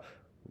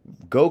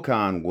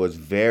Gokhan was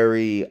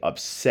very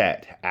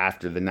upset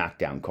after the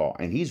knockdown call,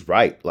 and he's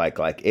right. Like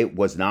it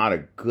was not a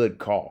good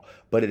call,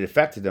 but it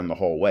affected him the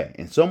whole way,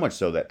 and so much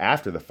so that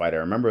after the fight, I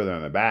remember them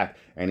in the back,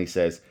 and he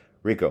says,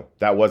 "Rico,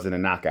 that wasn't a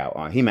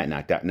knockout." He meant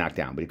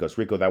knockdown, but he goes,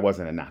 "Rico, that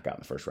wasn't a knockout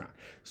in the first round."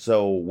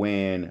 So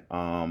when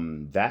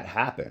that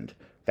happened,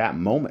 that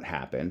moment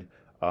happened,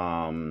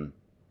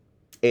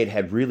 it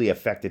had really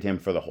affected him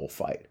for the whole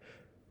fight.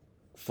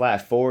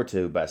 Flash forward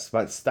to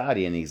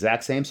Bastati in the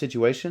exact same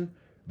situation.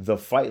 The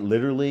fight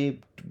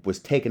literally was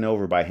taken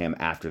over by him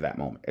after that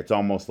moment. It's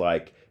almost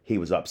like he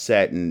was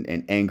upset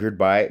and angered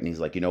by it, and he's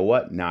like, you know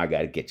what? Now I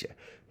got to get you.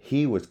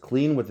 He was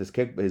clean with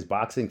his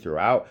boxing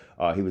throughout.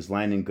 He was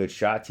landing good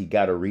shots. He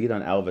got a read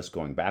on Elvis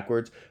going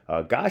backwards.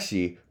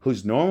 Gashi,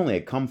 who's normally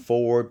a come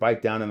forward,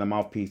 bite down in the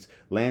mouthpiece,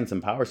 land some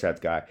power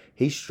shots guy,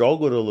 he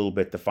struggled a little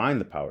bit to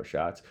find the power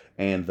shots.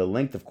 And the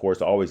length, of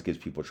course, always gives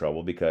people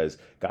trouble because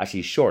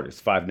Gashi's short.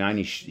 He's 5'9".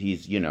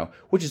 He's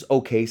which is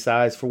okay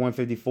size for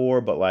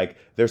 154, but like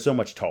they're so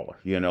much taller.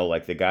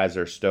 Like the guys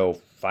are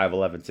still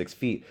 5'11", 6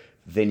 feet.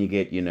 Then you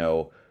get,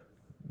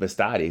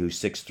 Bastati, who's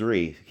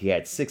 6'3", he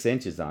had 6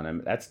 inches on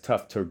him. That's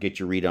tough to get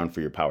your read on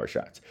for your power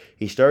shots.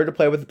 He started to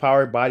play with the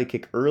power body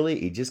kick early.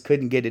 He just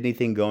couldn't get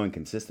anything going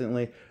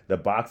consistently. The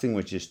boxing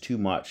was just too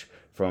much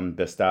from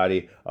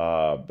Bastati.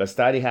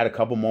 Bastati had a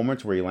couple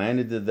moments where he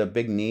landed the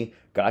big knee.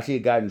 Gashi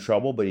had got in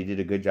trouble, but he did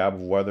a good job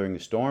of weathering the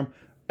storm.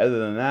 Other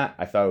than that,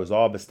 I thought it was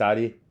all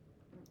Bastati.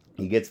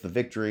 He gets the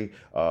victory.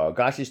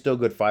 Gashi's still a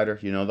good fighter.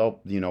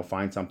 They'll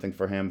find something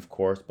for him, of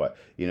course. But,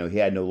 he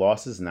had no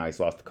losses. And now he's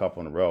lost a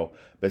couple in a row.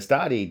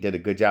 Bastati did a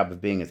good job of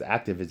being as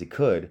active as he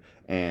could.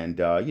 And,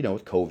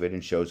 with COVID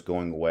and shows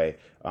going away,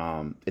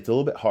 it's a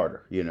little bit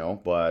harder,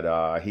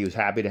 But he was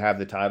happy to have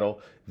the title.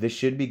 This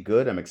should be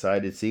good. I'm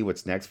excited to see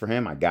what's next for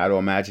him. I got to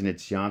imagine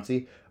it's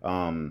Chauncey.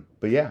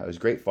 But, yeah, it was a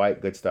great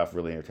fight. Good stuff.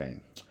 Really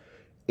entertaining.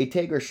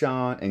 Ite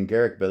Gershon and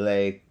Garrick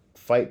Belay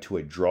fight to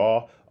a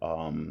draw.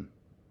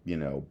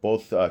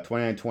 Both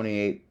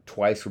 29-28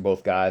 twice for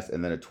both guys,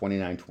 and then a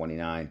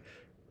 29-29.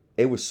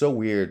 It was so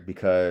weird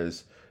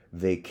because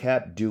they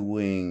kept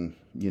doing,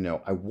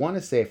 I want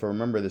to say, if I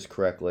remember this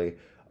correctly,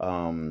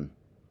 there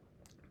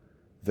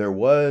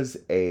was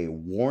a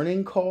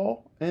warning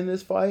call in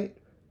this fight,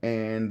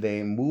 and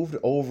they moved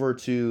over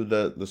to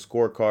the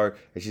scorecard,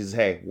 and she says,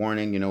 hey,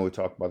 warning, we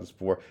talked about this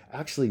before.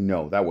 Actually,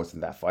 no, that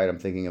wasn't that fight. I'm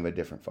thinking of a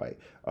different fight.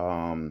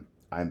 I'm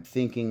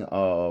thinking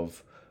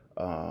of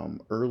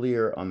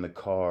earlier on the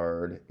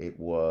card. It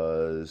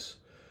was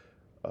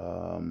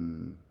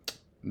um,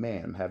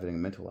 man, I'm having a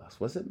mental loss.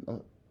 Was it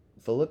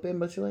Felipe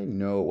Machile?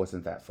 No, it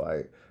wasn't that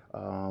fight.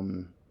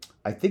 um,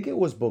 I think it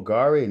was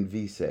Bulgari and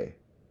Vise.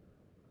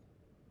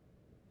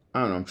 I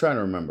don't know. I'm trying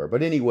to remember.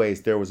 But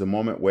anyways, there was a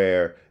moment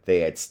where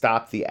they had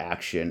stopped the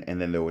action, and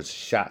then there was a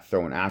shot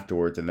thrown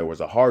afterwards, and there was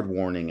a hard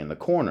warning in the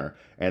corner.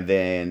 And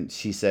then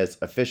she says,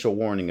 official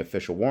warning,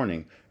 official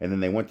warning. And then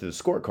they went to the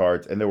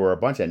scorecards, and there were a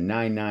bunch of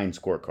 9-9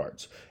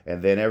 scorecards.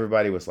 And then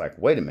everybody was like,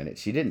 wait a minute.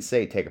 She didn't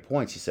say take a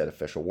point. She said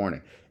official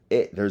warning.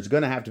 There's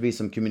going to have to be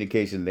some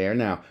communication there.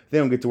 Now, they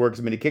don't get to work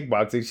as many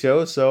kickboxing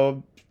shows,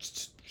 so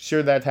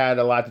sure that had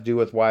a lot to do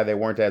with why they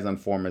weren't as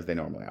informed as they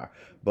normally are.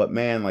 But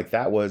man, like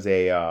that was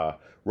a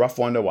rough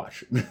one to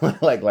watch,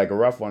 like a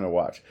rough one to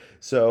watch.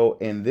 So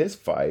in this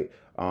fight,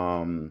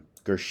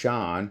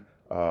 Gershon,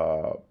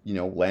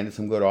 landed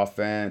some good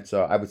offense.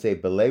 I would say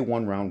Belay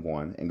won round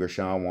one and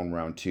Gershon won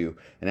round two.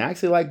 And I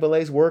actually like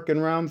Belay's work in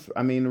round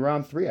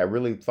three. I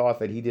really thought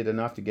that he did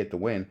enough to get the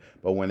win.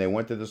 But when they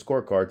went to the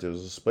scorecards, it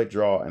was a split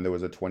draw and there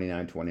was a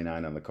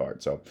 29-29 on the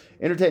card. So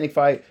entertaining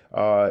fight.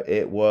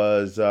 It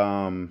was,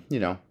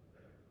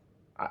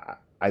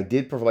 I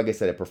did prefer, like I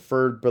said, I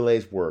preferred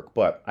Belay's work,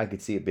 but I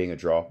could see it being a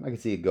draw. I could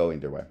see it going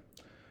either way.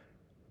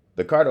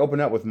 The card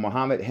opened up with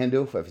Mohamed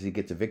Hendouf as he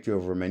gets a victory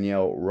over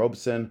Manuel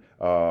Robson.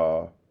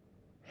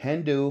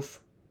 Hendouf,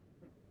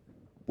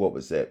 what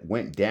was it?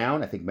 Went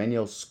down. I think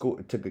Manuel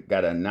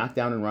got a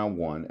knockdown in round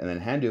one, and then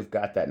Hendouf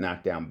got that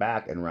knockdown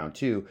back in round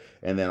two,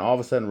 and then all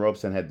of a sudden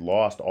Robson had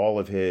lost all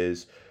of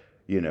his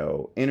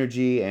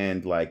energy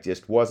and like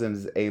just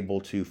wasn't able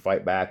to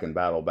fight back and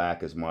battle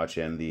back as much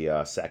in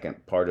the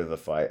second part of the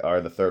fight or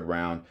the third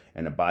round,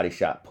 and a body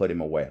shot put him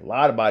away. A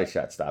lot of body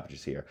shot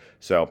stoppages here.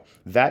 So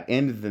that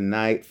ended the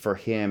night for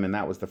him, and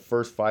that was the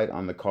first fight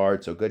on the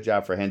card. So good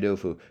job for Hendouf,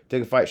 who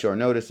took a fight short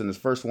notice in his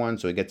first one,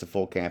 so he gets a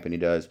full camp, and he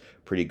does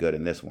pretty good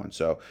in this one.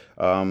 So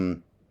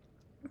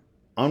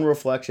on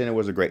reflection, it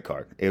was a great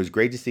card. It was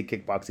great to see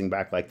kickboxing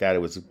back like that. It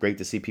was great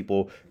to see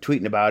people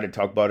tweeting about it,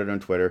 talk about it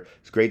on Twitter.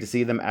 It's great to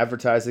see them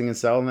advertising and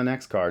selling the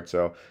next card.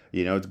 So,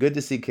 it's good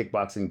to see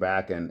kickboxing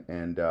back, and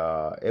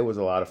it was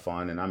a lot of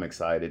fun, and I'm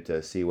excited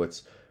to see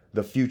what's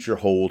the future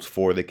holds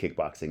for the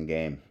kickboxing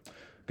game.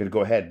 Going to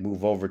go ahead and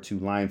move over to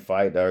line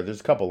fight.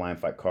 There's a couple line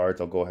fight cards.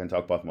 I'll go ahead and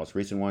talk about the most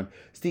recent one.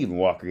 Stephen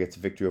Walker gets a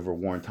victory over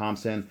Warren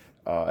Thompson.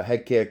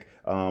 Head kick.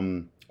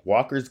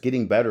 Walker's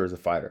getting better as a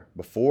fighter.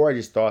 Before, I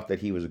just thought that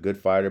he was a good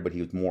fighter, but he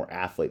was more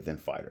athlete than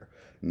fighter.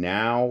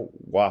 Now,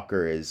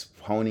 Walker is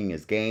honing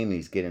his game.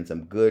 He's getting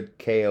some good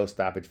KO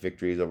stoppage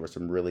victories over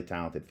some really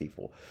talented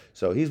people.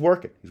 So he's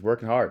working. He's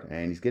working hard,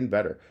 and he's getting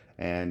better.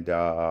 And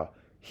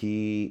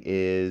he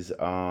is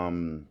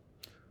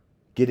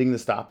getting the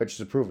stoppage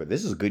to prove it.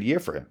 This is a good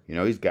year for him.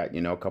 He's got,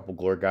 a couple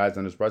glory guys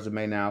on his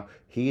resume now.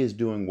 He is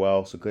doing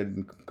well, so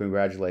good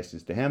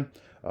congratulations to him.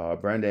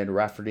 Brandon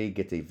Rafferty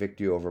gets a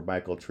victory over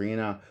Michael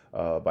Trina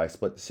by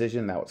split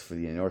decision. That was for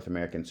the North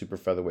American Super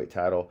Featherweight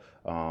title.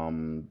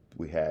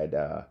 We had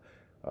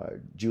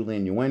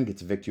Julian Nguyen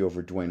gets a victory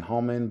over Dwayne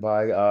Hallman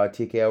by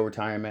TKO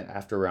retirement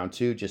after round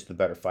two. Just the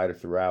better fighter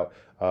throughout.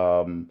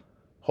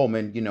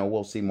 Holman,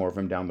 we'll see more of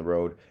him down the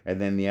road.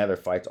 And then the other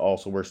fights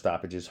also were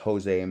stoppages.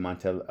 Jose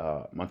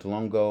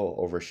Montelongo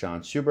over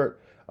Sean Schubert.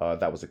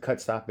 That was a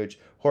cut stoppage.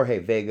 Jorge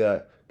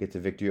Vega gets a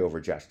victory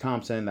over Josh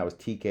Thompson. That was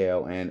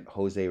TKO. And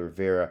Jose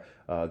Rivera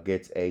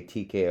gets a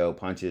TKO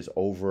punches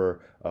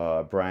over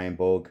Brian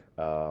Bogue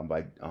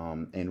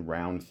in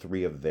round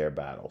three of their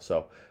battle.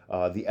 So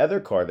the other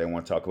card I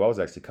want to talk about was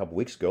actually a couple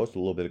weeks ago. It's a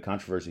little bit of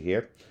controversy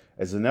here.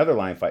 As another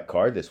line fight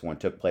card, this one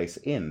took place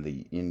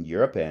in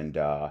Europe and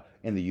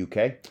in the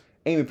UK.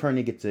 Amy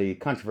Perney gets a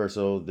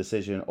controversial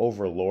decision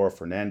over Laura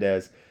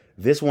Fernandez.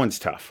 This one's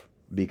tough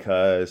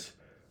because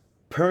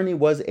Perney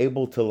was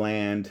able to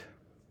land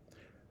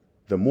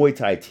the Muay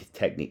Thai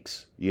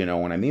techniques.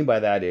 What I mean by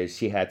that is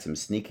she had some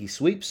sneaky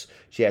sweeps.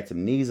 She had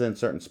some knees in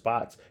certain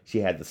spots. She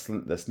had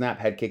the snap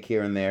head kick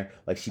here and there.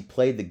 Like she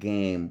played the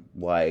game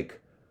like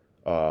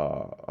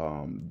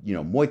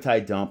Muay Thai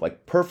dump,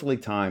 like perfectly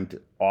timed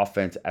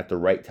offense at the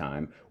right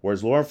time,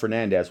 whereas Lauren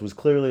Fernandez was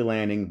clearly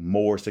landing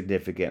more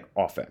significant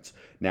offense.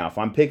 Now, if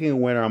I'm picking a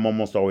winner, I'm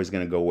almost always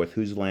going to go with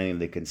who's landing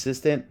the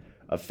consistent,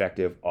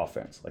 effective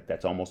offense. Like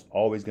that's almost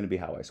always going to be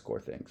how I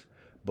score things.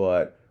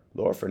 But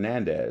Laura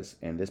Fernandez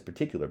in this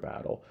particular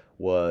battle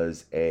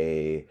was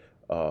a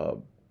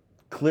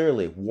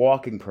clearly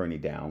walking Perney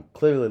down,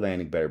 clearly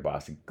landing better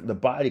boxing. The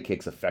body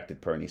kicks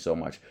affected Perney so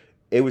much.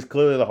 It was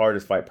clearly the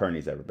hardest fight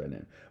Perney's ever been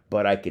in.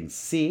 But I can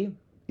see,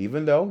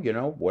 even though,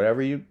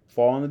 whatever you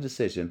fall on the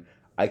decision,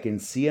 I can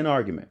see an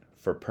argument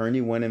for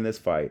Perney winning this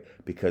fight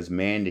because,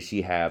 man, does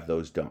she have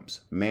those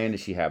dumps. Man,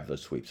 does she have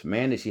those sweeps.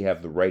 Man, does she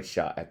have the right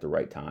shot at the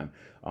right time.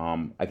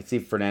 I could see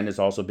Fernandez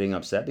also being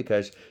upset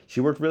because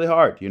she worked really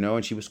hard,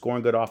 and she was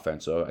scoring good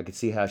offense. So I could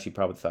see how she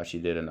probably thought she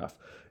did enough.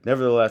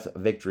 Nevertheless, a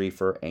victory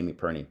for Amy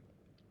Perney.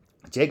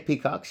 Jake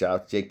Peacock, shout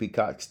out to Jake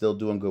Peacock, still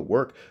doing good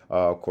work.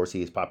 Of course,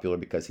 he is popular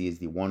because he is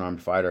the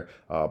one-armed fighter,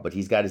 but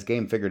he's got his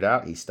game figured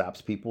out. He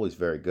stops people. He's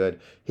very good.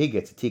 He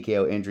gets a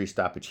TKO injury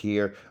stoppage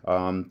here.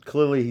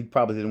 Clearly, he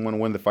probably didn't want to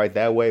win the fight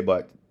that way,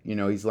 but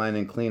he's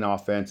landing clean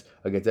offense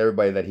against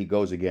everybody that he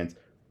goes against.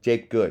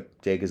 Jake good.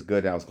 Jake is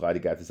good, and I was glad he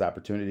got this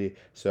opportunity.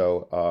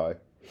 So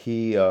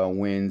he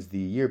wins the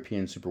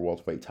European Super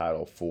Welterweight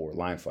title for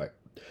Lion Fight.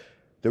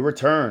 The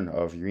return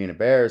of Urena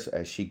Bears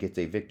as she gets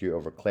a victory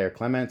over Claire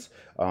Clements.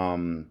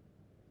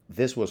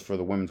 This was for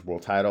the women's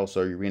world title,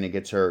 so Urena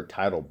gets her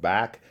title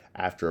back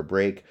after a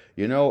break.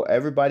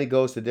 Everybody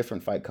goes to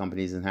different fight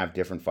companies and have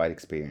different fight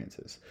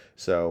experiences.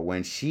 So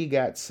when she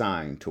got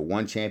signed to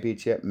one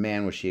championship,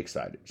 man, was she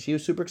excited. She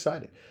was super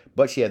excited.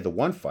 But she had the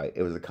one fight.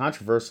 It was a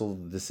controversial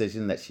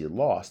decision that she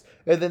lost.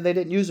 And then they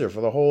didn't use her for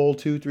the whole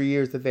 2-3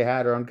 years that they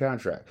had her on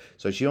contract.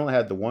 So she only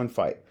had the one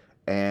fight.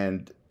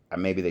 And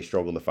maybe they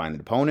struggled to find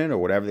an opponent or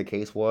whatever the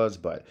case was,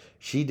 but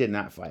she did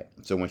not fight.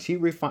 So when she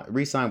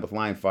re-signed with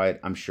Lion Fight,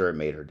 I'm sure it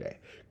made her day.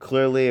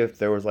 Clearly, if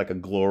there was like a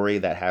Glory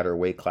that had her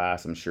weight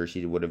class, I'm sure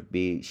she'd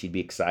be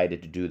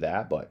excited to do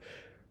that. But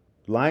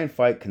Lion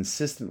Fight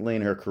consistently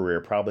in her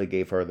career probably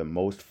gave her the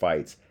most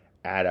fights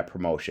at a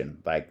promotion,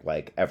 like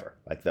ever,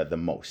 like the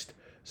most.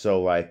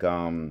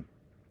 So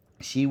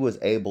she was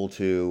able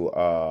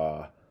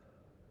to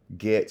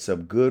get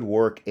some good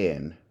work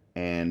in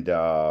and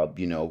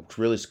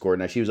really scored.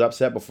 Now, she was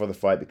upset before the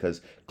fight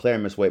because Claire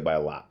missed weight by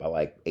a lot, by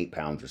like 8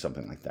 pounds or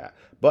something like that.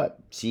 But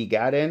she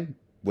got in,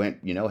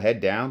 went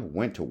head down,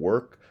 went to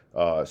work,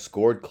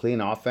 scored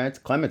clean offense.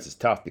 Clements is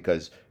tough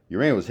because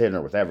Urena was hitting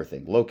her with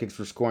everything. Low kicks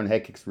were scoring,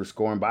 head kicks were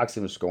scoring,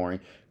 boxing was scoring.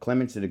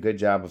 Clements did a good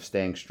job of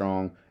staying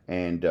strong,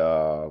 and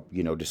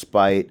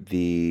despite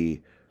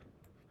the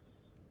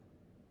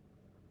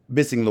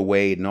missing the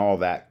weight and all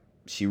that,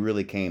 she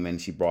really came in.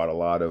 She brought a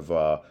lot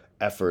of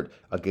effort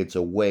against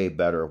a way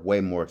better,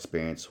 way more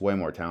experienced, way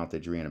more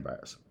talented Urena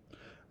Bears.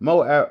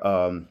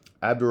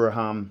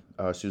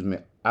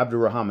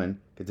 Abdurrahman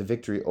gets a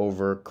victory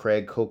over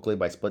Craig Coakley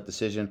by split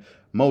decision.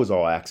 Mo's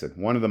all action.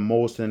 One of the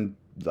most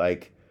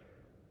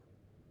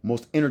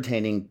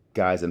entertaining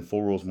guys in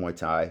full rules Muay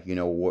Thai.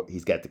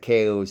 He's got the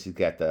KOs, he's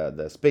got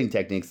the spinning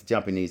techniques, the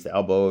jumping knees, the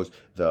elbows,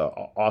 the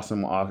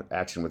awesome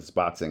action with his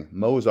boxing.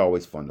 Mo's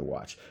always fun to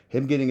watch.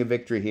 Him getting a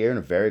victory here in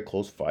a very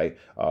close fight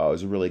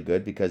was really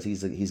good because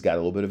he's got a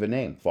little bit of a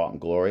name. Fought in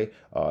Glory.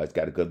 He's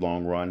got a good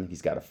long run.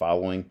 He's got a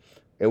following.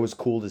 It was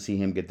cool to see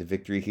him get the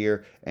victory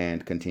here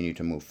and continue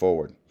to move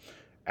forward.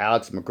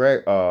 Alex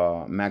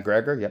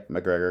McGregor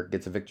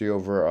gets a victory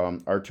over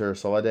Artur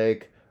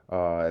Saladek.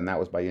 And that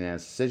was by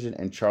unanimous decision.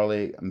 And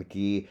Charlie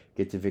McGee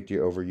gets a victory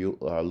over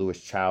Lewis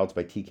Childs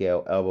by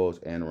TKO elbows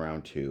in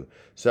round 2.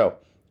 So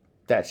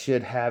that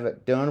should have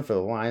it done for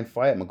the Lion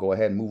Fight. I'm going to go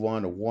ahead and move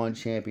on to one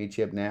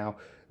championship now.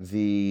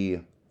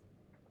 There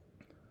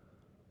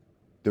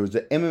was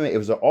the MMA. It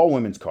was an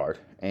all-women's card.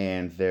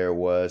 And there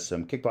was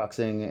some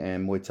kickboxing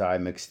and Muay Thai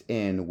mixed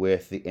in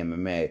with the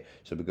MMA.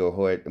 So I'm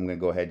going to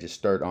go ahead and just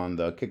start on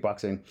the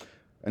kickboxing.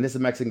 And this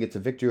Mexican gets a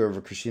victory over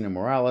Cristina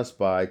Morales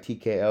by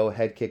TKO,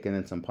 head kick, and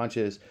then some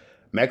punches.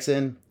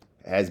 Mexican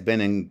has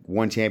been in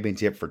one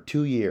championship for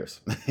 2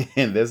 years.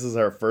 And this is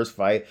her first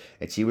fight,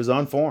 and she was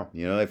on form.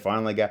 They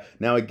finally got...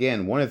 Now,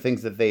 again, one of the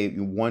things that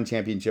one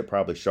championship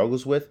probably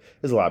struggles with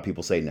is a lot of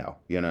people say no.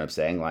 You know what I'm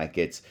saying? Like,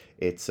 it's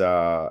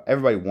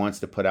everybody wants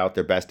to put out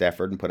their best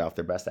effort and put out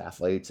their best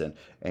athletes, and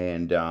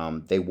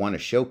they want to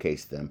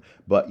showcase them.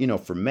 But,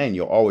 for men,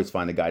 you'll always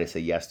find a guy to say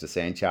yes to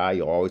Sanchai.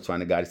 You'll always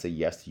find a guy to say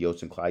yes to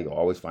Yosin Clay. You'll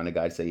always find a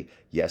guy to say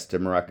yes to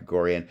Maraka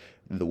Gorian.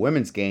 The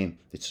women's game,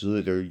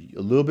 they're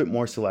a little bit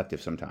more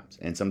selective sometimes.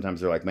 And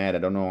sometimes they're like, man, I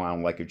don't know, I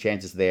don't like your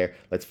chances there.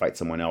 Let's fight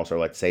someone else, or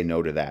let's say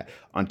no to that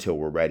until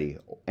we're ready.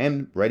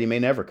 And ready may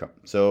never come.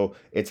 So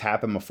it's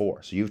happened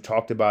before. So you've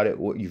talked about it.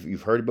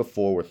 You've heard it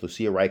before with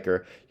Lucia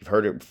Riker. You've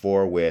heard it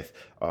before with,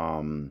 we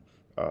can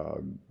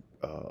go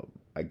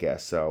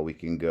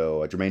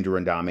Jermaine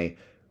Durandami.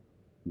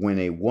 When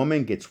a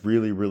woman gets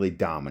really, really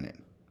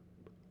dominant,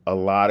 a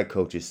lot of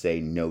coaches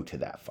say no to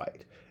that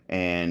fight.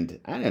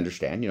 And I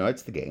understand,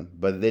 it's the game,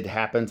 but it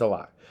happens a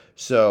lot.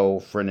 So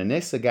for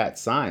Nanissa got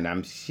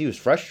signed, she was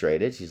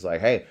frustrated. She's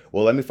like, hey,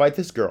 well, let me fight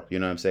this girl. You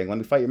know what I'm saying? Let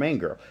me fight your main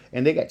girl.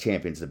 And they got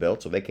champions to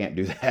build, so they can't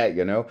do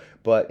that,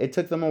 But it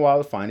took them a while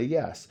to find a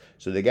yes.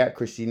 So they got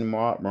Cristina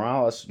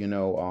Morales,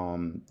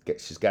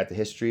 she's got the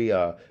history,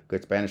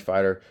 good Spanish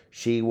fighter.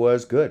 She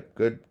was good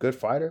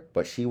fighter,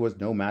 but she was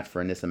no match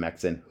for Anissa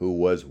Mexen, who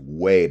was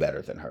way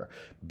better than her.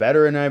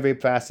 Better in every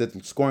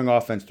facet, scoring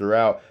offense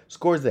throughout,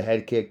 scores the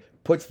head kick,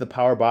 puts the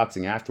power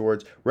boxing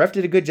afterwards. Ref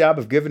did a good job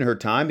of giving her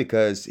time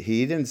because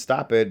he didn't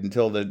stop it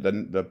until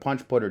the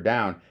punch put her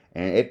down,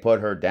 and it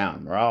put her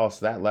down. Morales,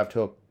 that left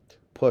hook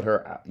put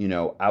her, out.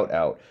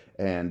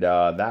 And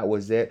that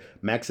was it.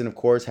 Mexen, of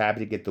course, happy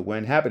to get the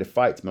win. Happy to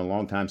fight. It's been a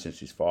long time since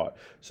she's fought.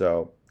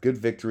 So good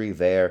victory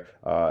there,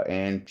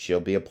 and she'll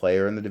be a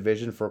player in the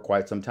division for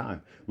quite some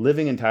time.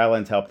 Living in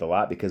Thailand's helped a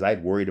lot because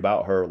I'd worried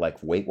about her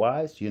like weight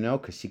wise,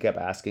 because she kept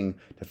asking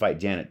to fight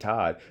Janet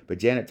Todd, but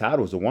Janet Todd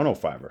was a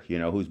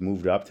 105er, who's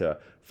moved up to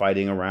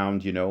fighting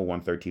around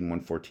 113,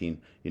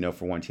 114,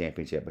 for one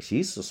championship, but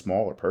she's a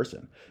smaller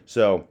person.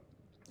 So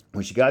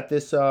when she got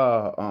this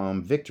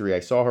victory, I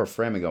saw her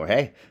frame and go,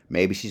 hey,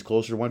 maybe she's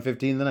closer to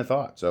 115 than I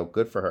thought. So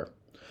good for her.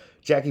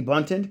 Jackie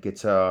Bunton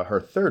gets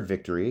her third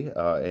victory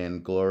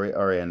in glory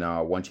or in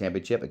one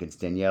championship against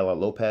Daniela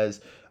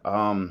Lopez.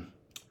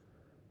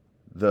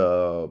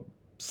 The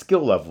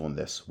skill level in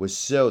this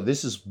was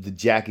this is the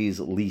Jackie's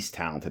least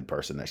talented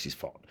person that she's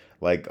fought.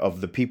 Like, of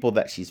the people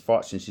that she's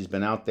fought since she's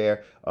been out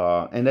there,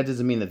 and that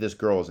doesn't mean that this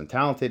girl isn't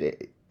talented.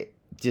 It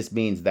just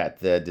means that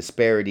the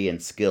disparity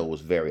in skill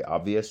was very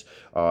obvious.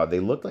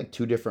 They looked like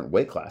two different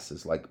weight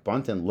classes. Like,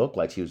 Bunton looked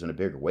like she was in a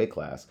bigger weight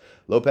class.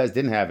 Lopez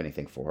didn't have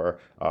anything for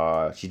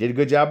her. She did a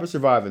good job of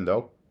surviving,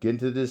 though, getting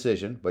to the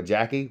decision. But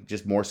Jackie,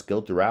 just more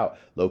skilled throughout.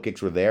 Low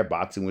kicks were there.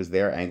 Boxing was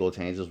there. Angle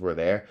changes were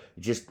there.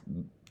 Just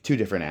two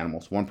different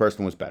animals. One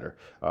person was better.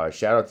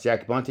 Shout out to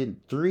Jackie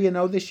Bunton,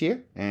 3-0 this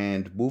year,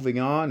 and moving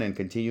on and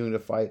continuing to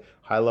fight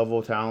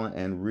high-level talent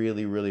and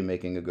really, really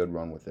making a good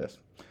run with this.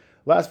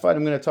 Last fight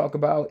I'm going to talk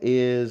about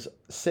is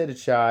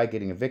Sidichai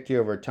getting a victory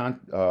over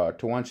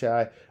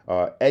Tawanchai.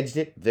 Edged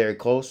it, very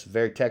close,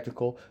 very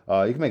technical.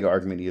 You can make an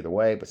argument either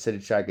way, but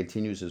Sidichai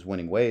continues his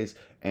winning ways,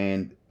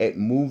 and it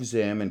moves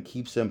him and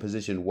keeps him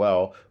positioned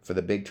well for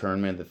the big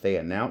tournament that they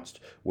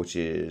announced, which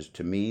is,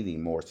 to me, the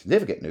more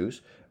significant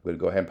news. We're going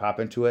to go ahead and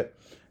pop into it.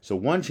 So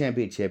one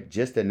championship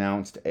just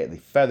announced at the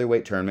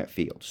featherweight tournament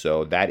field.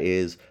 So that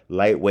is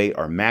lightweight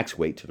or max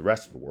weight to the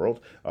rest of the world.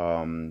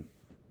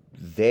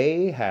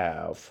 They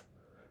have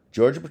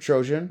Georgia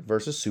Petrosian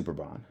versus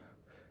Superbon.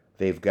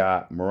 They've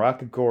got Murat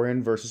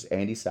Gregorian versus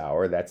Andy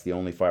Sauer. That's the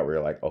only fight where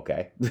you're like,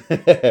 okay.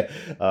 They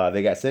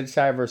got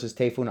Sidichai versus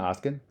Tayfun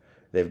Özkan.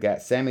 They've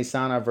got Sami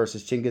Sana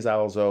versus Chingiz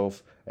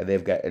Alazov. And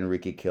they've got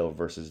Enrique Kill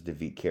versus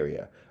David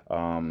Kiria.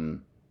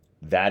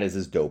 That is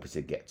as dope as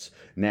it gets.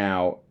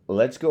 Now,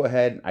 let's go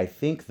ahead. I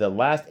think the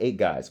last 8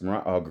 guys,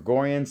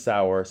 Gregorian,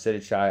 Sauer,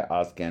 Sidichai,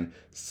 Özkan,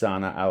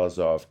 Sana,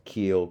 Alazov,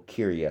 Kiel,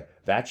 Kiria,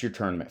 that's your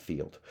tournament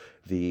field.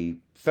 The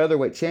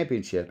featherweight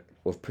championship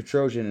with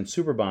Petrosian and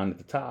Superbon at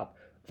the top,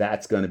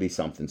 that's going to be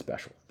something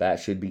special.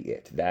 That should be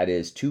it. That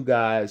is 2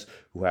 guys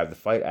who have the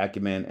fight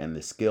acumen and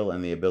the skill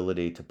and the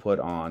ability to put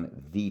on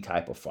the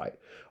type of fight.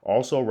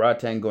 Also,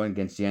 Rodtang going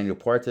against Daniel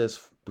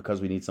Puertas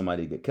because we need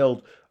somebody to get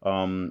killed.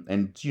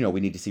 And, we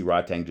need to see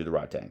Rodtang do the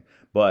Rodtang.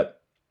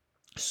 But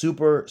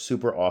super,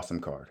 super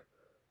awesome card.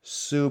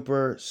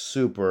 Super,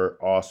 super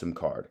awesome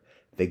card.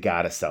 They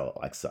got to sell it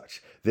like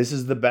such. This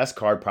is the best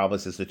card probably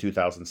since the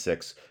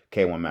 2006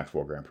 K1 Max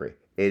World Grand Prix.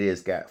 It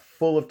is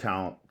full of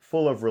talent,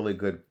 full of really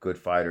good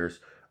fighters,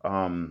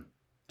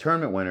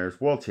 tournament winners,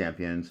 world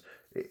champions.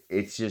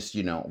 It's just,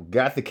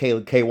 got the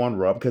K1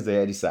 rub because of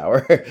Eddie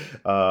Sauer.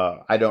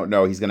 I don't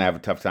know. He's going to have a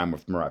tough time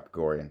with Murat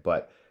Gregorian,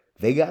 but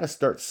they got to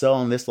start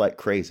selling this like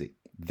crazy.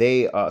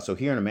 So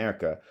here in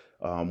America,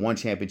 one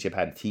championship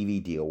had a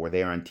TV deal where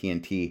they are on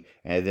TNT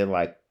and they're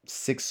like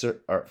 6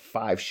 or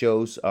 5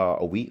 shows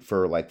a week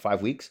for like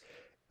 5 weeks.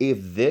 If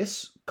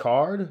this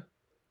card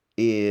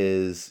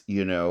is,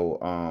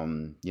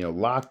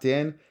 locked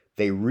in,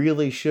 they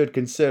really should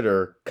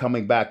consider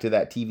coming back to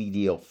that TV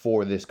deal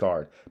for this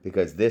card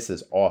because this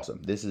is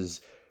awesome. This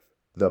is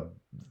the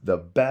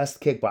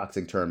best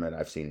kickboxing tournament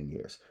I've seen in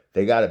years.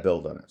 They got to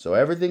build on it. So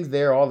everything's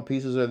there. All the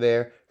pieces are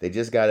there. They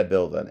just got to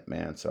build on it,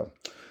 man. So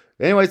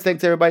anyways,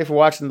 thanks everybody for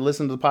watching and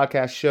listening to the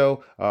podcast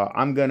show.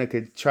 I'm going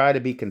to try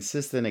to be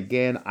consistent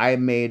again. I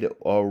made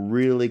a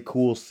really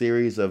cool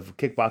series of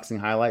kickboxing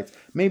highlights.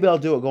 Maybe I'll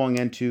do it going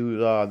into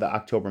the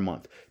October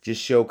month.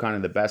 Just show kind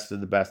of the best of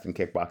the best in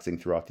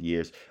kickboxing throughout the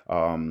years.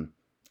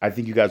 I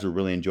think you guys will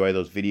really enjoy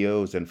those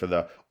videos. And for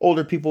the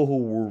older people who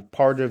were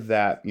part of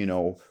that,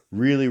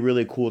 really,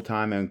 really cool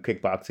time in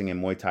kickboxing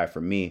and Muay Thai for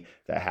me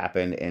that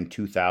happened in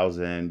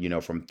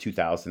 2000, from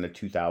 2000 to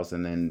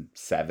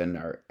 2007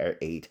 or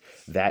 8,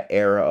 that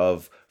era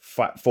of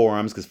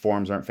forums, because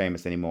forums aren't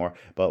famous anymore,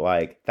 but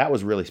like that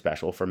was really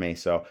special for me.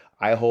 So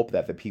I hope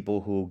that the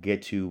people who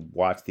get to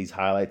watch these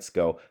highlights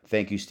go,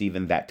 thank you,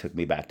 Steven, that took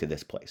me back to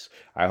this place.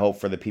 I hope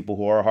for the people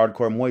who are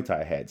hardcore Muay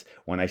Thai heads,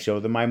 when I show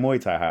them my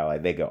Muay Thai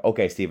highlight, they go,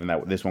 okay,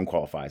 Steven, this one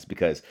qualifies,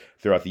 because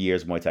throughout the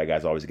years, Muay Thai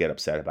guys always get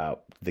upset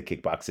about the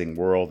kickboxing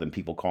world and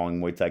people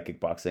calling Muay Thai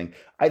kickboxing.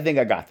 I think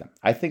I got them.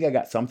 I think I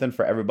got something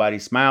for everybody,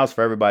 smiles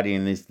for everybody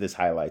in this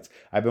highlights.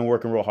 I've been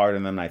working real hard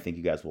on them, and I think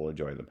you guys will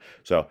enjoy them.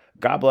 So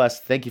God bless.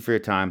 Thank you for your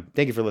time.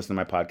 Thank you for listening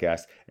to my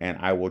podcast, and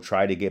I will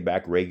try to get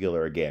back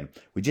regular again.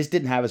 We just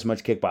didn't have as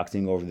much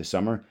kickboxing over the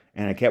summer,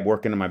 and I kept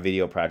working on my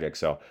video project,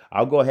 so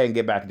I'll go ahead and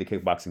get back into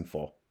kickboxing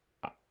full.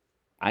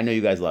 I know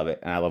you guys love it,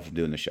 and I love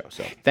doing the show.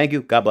 So thank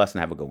you. God bless,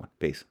 and have a good one.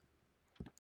 Peace.